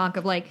definitely been talk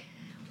of like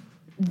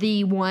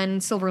the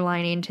one silver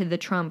lining to the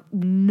Trump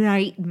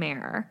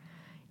nightmare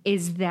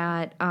is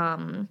that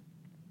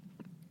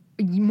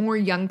more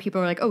young people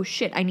are like, oh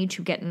shit, I need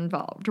to get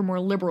involved, or more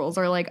liberals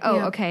are like,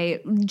 oh okay,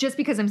 just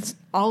because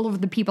all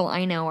of the people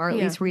I know are at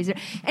least reason.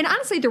 And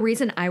honestly, the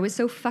reason I was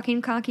so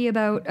fucking cocky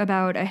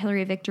about a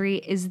Hillary victory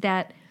is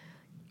that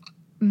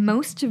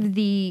most of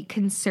the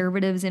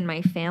conservatives in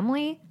my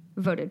family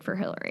voted for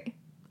Hillary.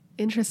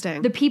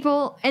 Interesting. The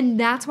people, and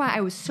that's why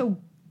I was so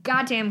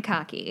goddamn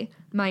cocky.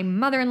 My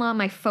mother-in-law,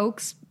 my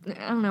folks,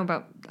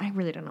 I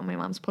really don't know my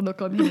mom's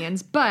political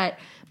opinions, but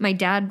my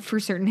dad for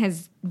certain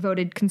has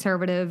voted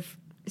conservative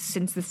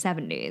since the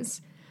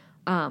 70s.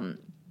 And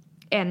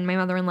my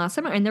mother-in-law,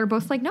 and they're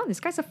both like, no, this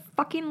guy's a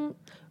fucking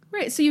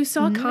right. So you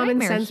saw common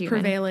sense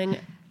prevailing.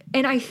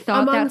 And I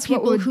thought among that's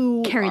people what would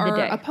who carry the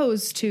day.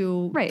 Opposed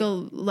to the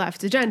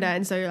left agenda.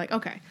 And so you're like,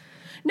 okay.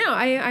 No,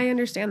 I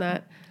understand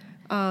that.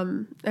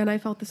 And I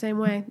felt the same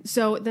way.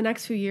 So the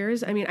next few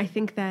years, I mean, I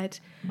think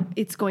that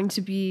it's going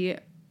to be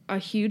a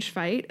huge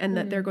fight, and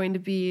that they're going to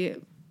be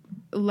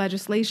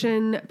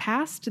legislation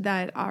passed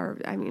that are,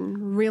 I mean,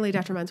 really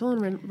detrimental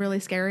and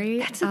really scary.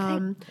 That's the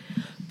thing.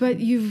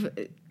 But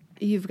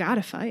you've got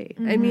to fight.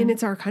 I mean,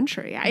 it's our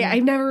country.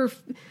 I've never...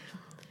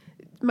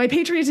 My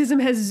patriotism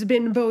has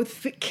been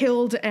both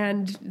killed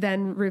and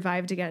then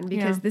revived again,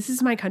 because this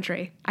is my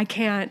country. I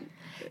can't...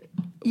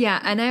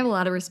 Yeah, and I have a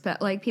lot of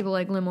respect. Like people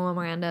like Lin-Manuel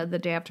Miranda, the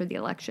day after the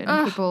election,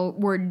 people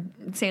were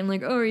saying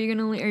like, "Oh, are you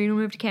gonna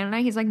move to Canada?"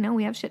 He's like, "No,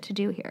 we have shit to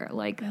do here."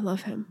 Like, I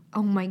love him.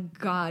 Oh my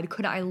God,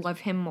 could I love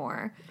him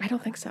more? I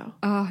don't think so.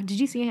 Did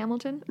you see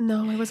Hamilton?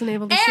 No, I wasn't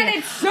able to see it. And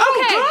it's so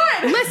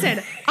good.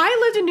 Listen, I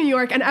lived in New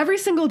York, and every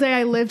single day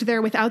I lived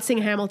there without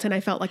seeing Hamilton,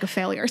 I felt like a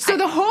failure. So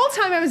the whole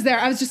time I was there,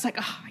 I was just like,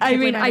 I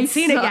haven't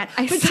seen it yet.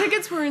 But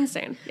tickets were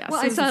insane. Yes, well,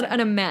 I saw it on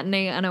a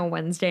matinee on a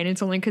Wednesday, and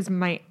it's only because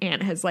my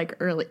aunt has like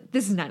early.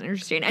 This is not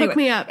interesting. Anyway, hook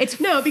me up. It's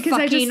because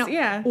I just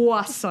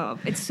awesome.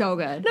 It's so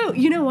good. No,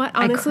 you know what?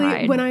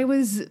 Honestly, when I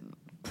was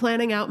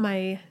planning out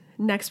my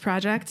next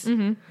project.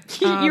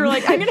 Mm-hmm. You were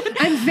like,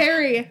 I'm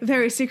very,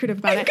 very secretive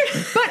about it.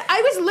 But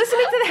I was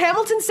listening to the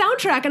Hamilton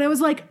soundtrack and I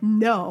was like,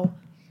 no.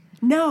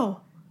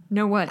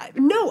 No what?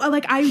 No,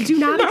 like I do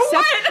not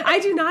accept. I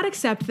do not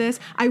accept this.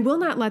 I will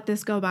not let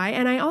this go by,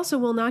 and I also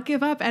will not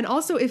give up. And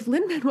also, if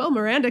Lin-Manuel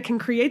Miranda can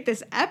create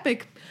this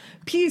epic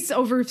piece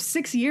over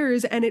 6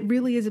 years, and it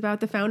really is about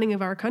the founding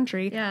of our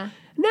country,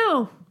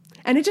 no,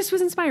 and it just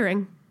was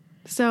inspiring.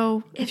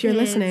 So, if you're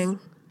listening,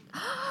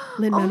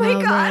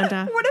 Lin-Manuel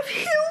Miranda, what if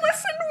he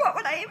listened? What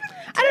would I even do?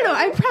 I don't know.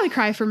 I'd probably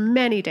cry for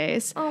many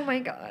days. Oh my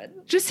God.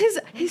 Just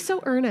he's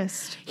so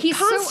earnest. He's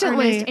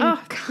constantly so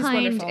earnest and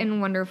kind and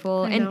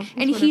wonderful. And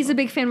he's a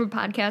big fan of a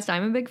podcast.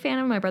 I'm a big fan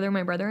of My Brother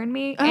and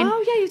Me. And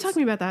you talked to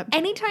me about that.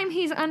 Anytime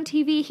he's on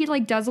TV, he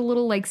like does a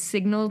little like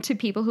signal to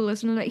people who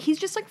listen to it. He's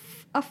just like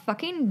a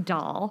fucking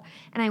doll.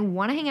 And I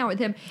want to hang out with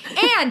him.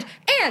 And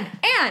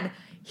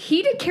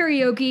he did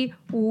karaoke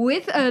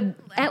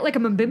at like a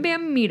Bim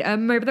Bam meet.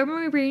 My Brother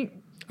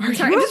I'm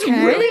sorry, I'm just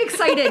really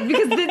excited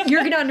because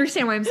you're going to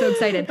understand why I'm so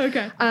excited.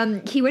 Okay.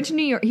 He went to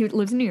New York. He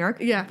lives in New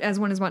York, as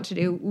one is wont to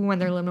do when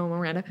they're living on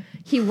Miranda.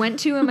 He went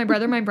to a My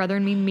Brother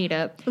and Me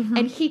meetup,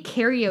 and he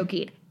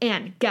karaoke'd.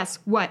 And guess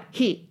what?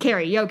 He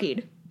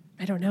karaoke'd.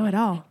 I don't know at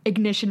all.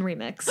 Ignition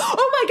remix.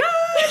 Oh my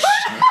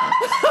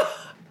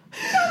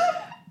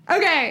gosh!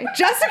 Okay,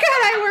 Jessica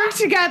and I worked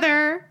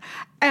together,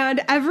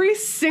 and every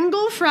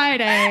single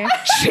Friday,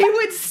 she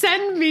would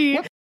send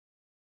me...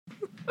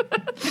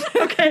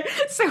 Okay,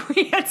 so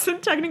we had some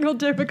technical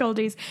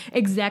difficulties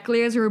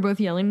exactly as we were both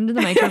yelling into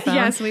the microphone.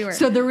 Yes, we were.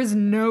 So there was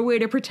no way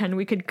to pretend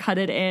we could cut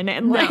it in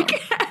and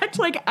act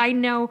like I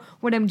know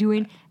what I'm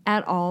doing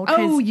at all.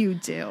 Oh, you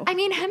do. I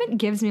mean, Hemet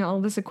gives me all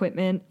this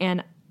equipment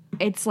and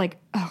it's like,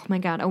 oh my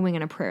God, a wing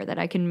and a prayer that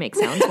I can make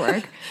sounds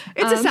work.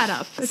 It's a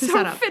setup. It's a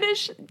setup.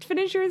 Finish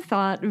your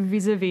thought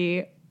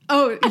vis-a-vis.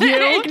 Oh, you?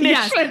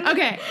 Yes.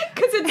 Okay.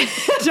 Because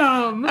it's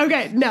dumb.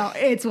 Okay, no,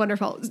 it's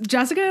wonderful.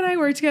 Jessica and I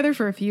worked together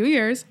for a few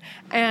years,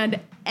 and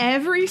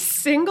every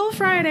single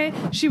Friday,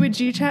 she would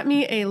G-chat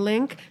me a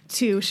link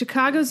to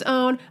Chicago's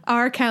own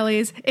R.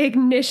 Kelly's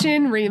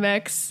Ignition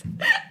remix.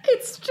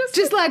 It's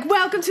just like,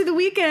 welcome to the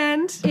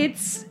weekend. It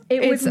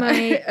was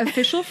my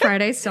official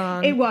Friday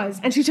song. It was,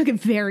 and she took it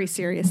very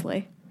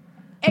seriously.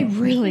 It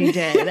really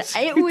did.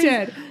 It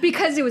did.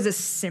 Because it was a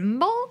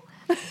symbol.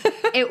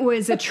 It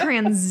was a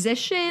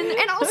transition.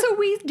 And also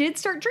we did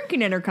start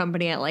drinking in her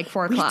company at like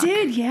 4 o'clock. We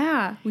did,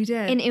 yeah. We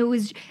did.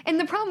 And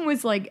the problem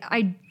was like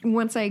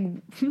once I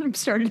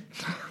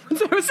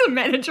was a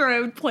manager,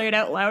 I would play it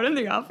out loud in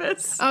the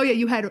office. Oh yeah,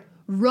 you had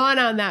run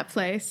on that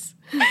place.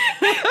 But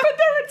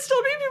there would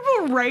still be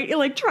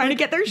people trying to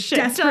get their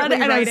shit done.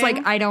 And writing. I was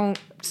like,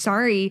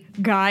 sorry,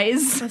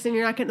 guys. Listen,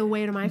 you're not getting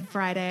away to my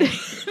Friday.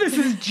 This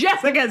is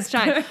Jessica's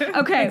time.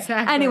 Okay.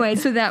 Exactly. Anyway,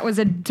 so that was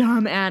a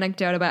dumb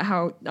anecdote about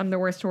how I'm the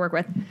worst to work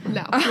with.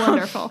 No,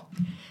 wonderful.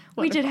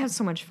 We did have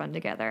so much fun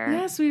together.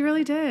 Yes, we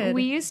really did.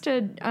 We used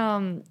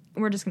to,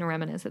 we're just going to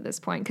reminisce at this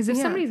point. Because if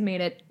somebody's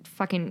made it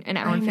fucking an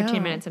hour and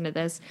 15 minutes into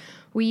this,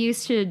 we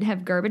used to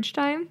have garbage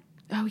time.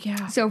 Oh,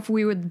 yeah. So if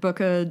we would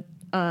book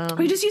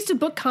we just used to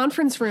book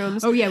conference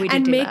rooms. Oh, yeah, we did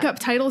and do make that. up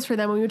titles for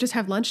them, and we would just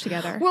have lunch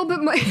together. Well,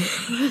 but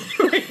let's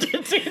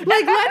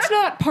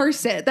not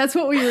parse it. That's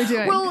what we were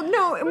doing. Well,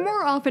 no,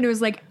 more often it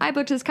was like, I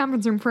booked this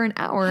conference room for an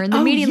hour, and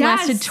the meeting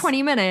lasted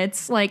 20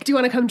 minutes. Like, do you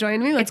want to come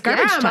join me? Like, it's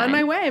garbage time. I'm on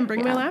my way. I'm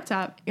bringing my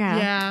laptop.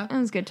 Yeah. It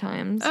was good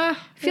times. I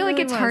feel like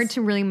it's hard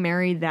to really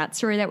marry that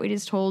story that we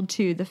just told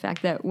to the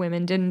fact that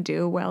women didn't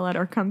do well at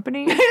our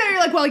company. You're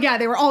like, well, yeah,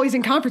 they were always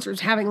in conference rooms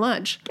having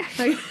lunch.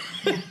 Like,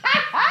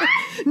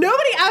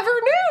 nobody ever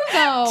knew,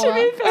 though. To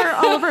be fair,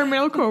 all of our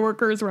male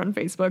coworkers were on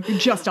Facebook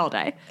just all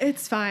day.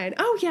 It's fine.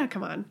 Oh, yeah,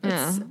 come on.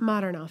 It's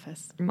modern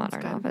office.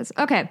 Modern office.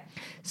 Okay.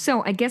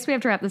 So I guess we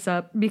have to wrap this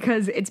up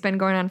because it's been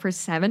going on for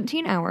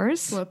 17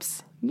 hours.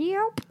 Whoops.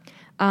 Yep.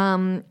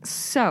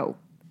 So,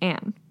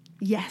 Anne.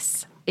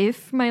 Yes.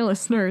 If my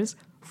listeners,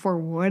 for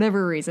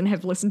whatever reason,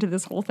 have listened to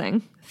this whole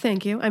thing.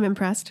 Thank you. I'm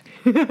impressed.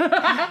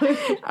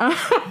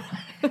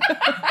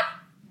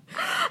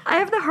 I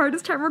have the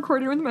hardest time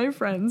recording with my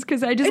friends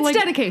because I just it's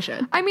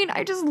dedication. I mean,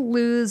 I just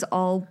lose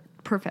all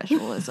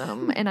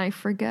professionalism and I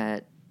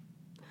forget.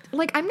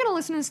 Like, I'm going to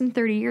listen to this in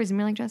 30 years and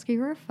be like, Jessica,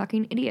 you're a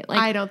fucking idiot. Like,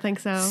 I don't think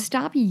so.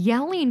 Stop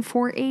yelling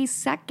for a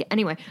second.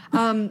 Anyway,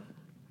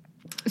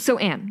 so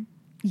Anne.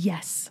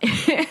 Yes.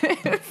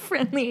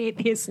 Friendly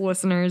Atheist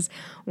listeners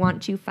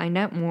want to find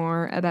out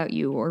more about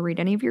you or read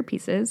any of your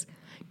pieces.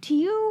 Do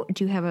you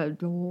have a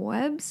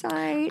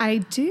website? I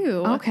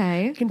do.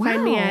 Okay. You can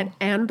find me at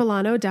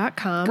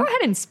annebouleanu.com. Go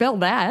ahead and spell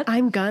that.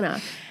 I'm gonna.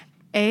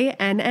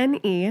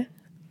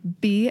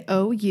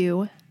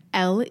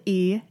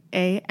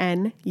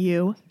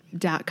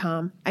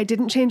 ANNEBOULEANU.com. I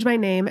didn't change my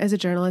name as a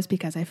journalist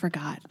because I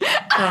forgot.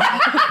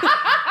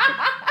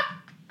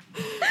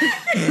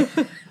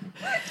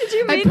 Did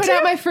you I put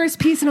out my first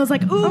piece and I was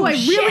like, ooh, I really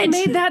shit.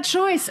 made that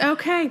choice.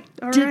 Okay.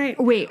 All right.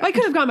 Wait. I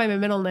could have got my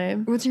middle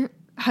name. What's your...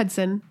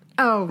 Hudson.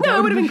 Oh. No,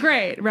 it would have been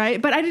great,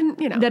 right? But I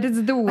didn't, That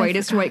is the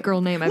whitest white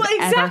girl name I've ever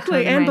heard.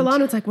 Exactly. Anne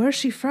Bouleanu, it's like, where's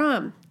she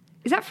from?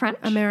 Is that French?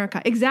 America.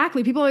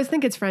 Exactly. People always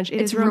think it's French.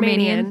 It's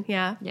Romanian.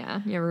 Yeah.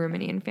 Yeah. You're a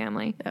Romanian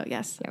family. Oh,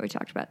 yes. Yeah, we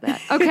talked about that.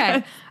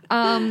 Okay.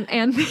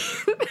 And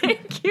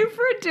thank you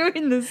for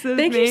doing this with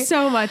Thank me. you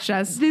so much,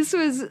 Jess. This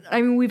was,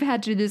 I mean, we've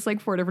had to do this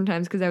like 4 different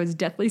times because I was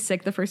deathly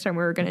sick the first time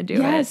we were going to do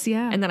it. Yes,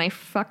 yeah. And then I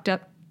fucked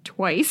up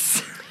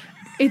twice.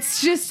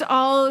 It's just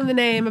all in the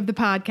name of the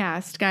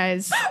podcast,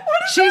 guys.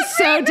 She's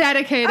so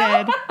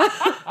dedicated.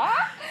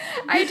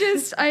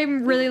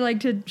 I'm really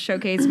like to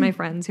showcase my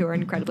friends who are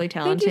incredibly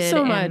talented. Thank you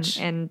so much.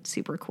 And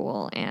super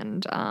cool.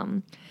 And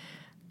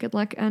good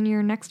luck on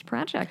your next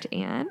project,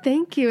 Anne.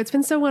 Thank you. It's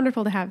been so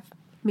wonderful to have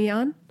me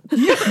on. Can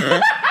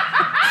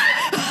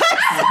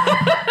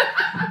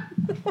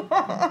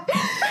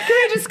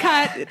we just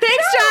cut? Thanks,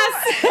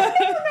 Jess. No.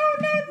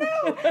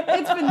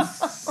 It's been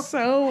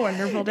so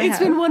wonderful to have. It's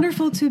been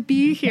wonderful to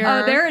be here.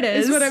 Oh, there it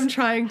is. Is what I'm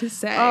trying to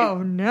say.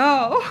 Oh,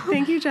 no.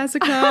 Thank you,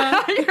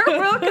 Jessica. You're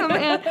welcome,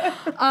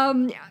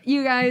 Anne.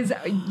 You guys,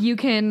 you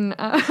can...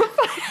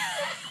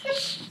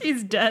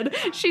 she's dead.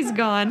 She's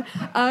gone.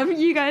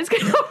 You guys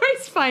can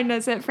always find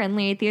us at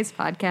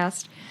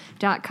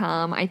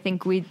friendlyatheistpodcast.com. I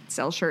think we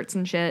sell shirts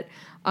and shit.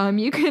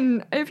 You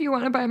can, if you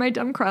want to buy my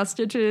dumb cross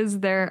stitches,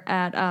 they're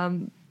at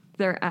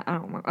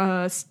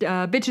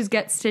Bitches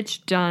Get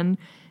Stitched Done.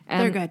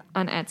 They're good.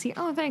 On Etsy.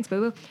 Oh, thanks,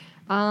 boo-boo.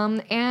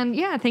 And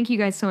yeah, thank you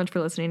guys so much for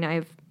listening.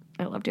 I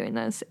love doing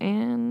this,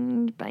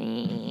 and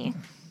bye.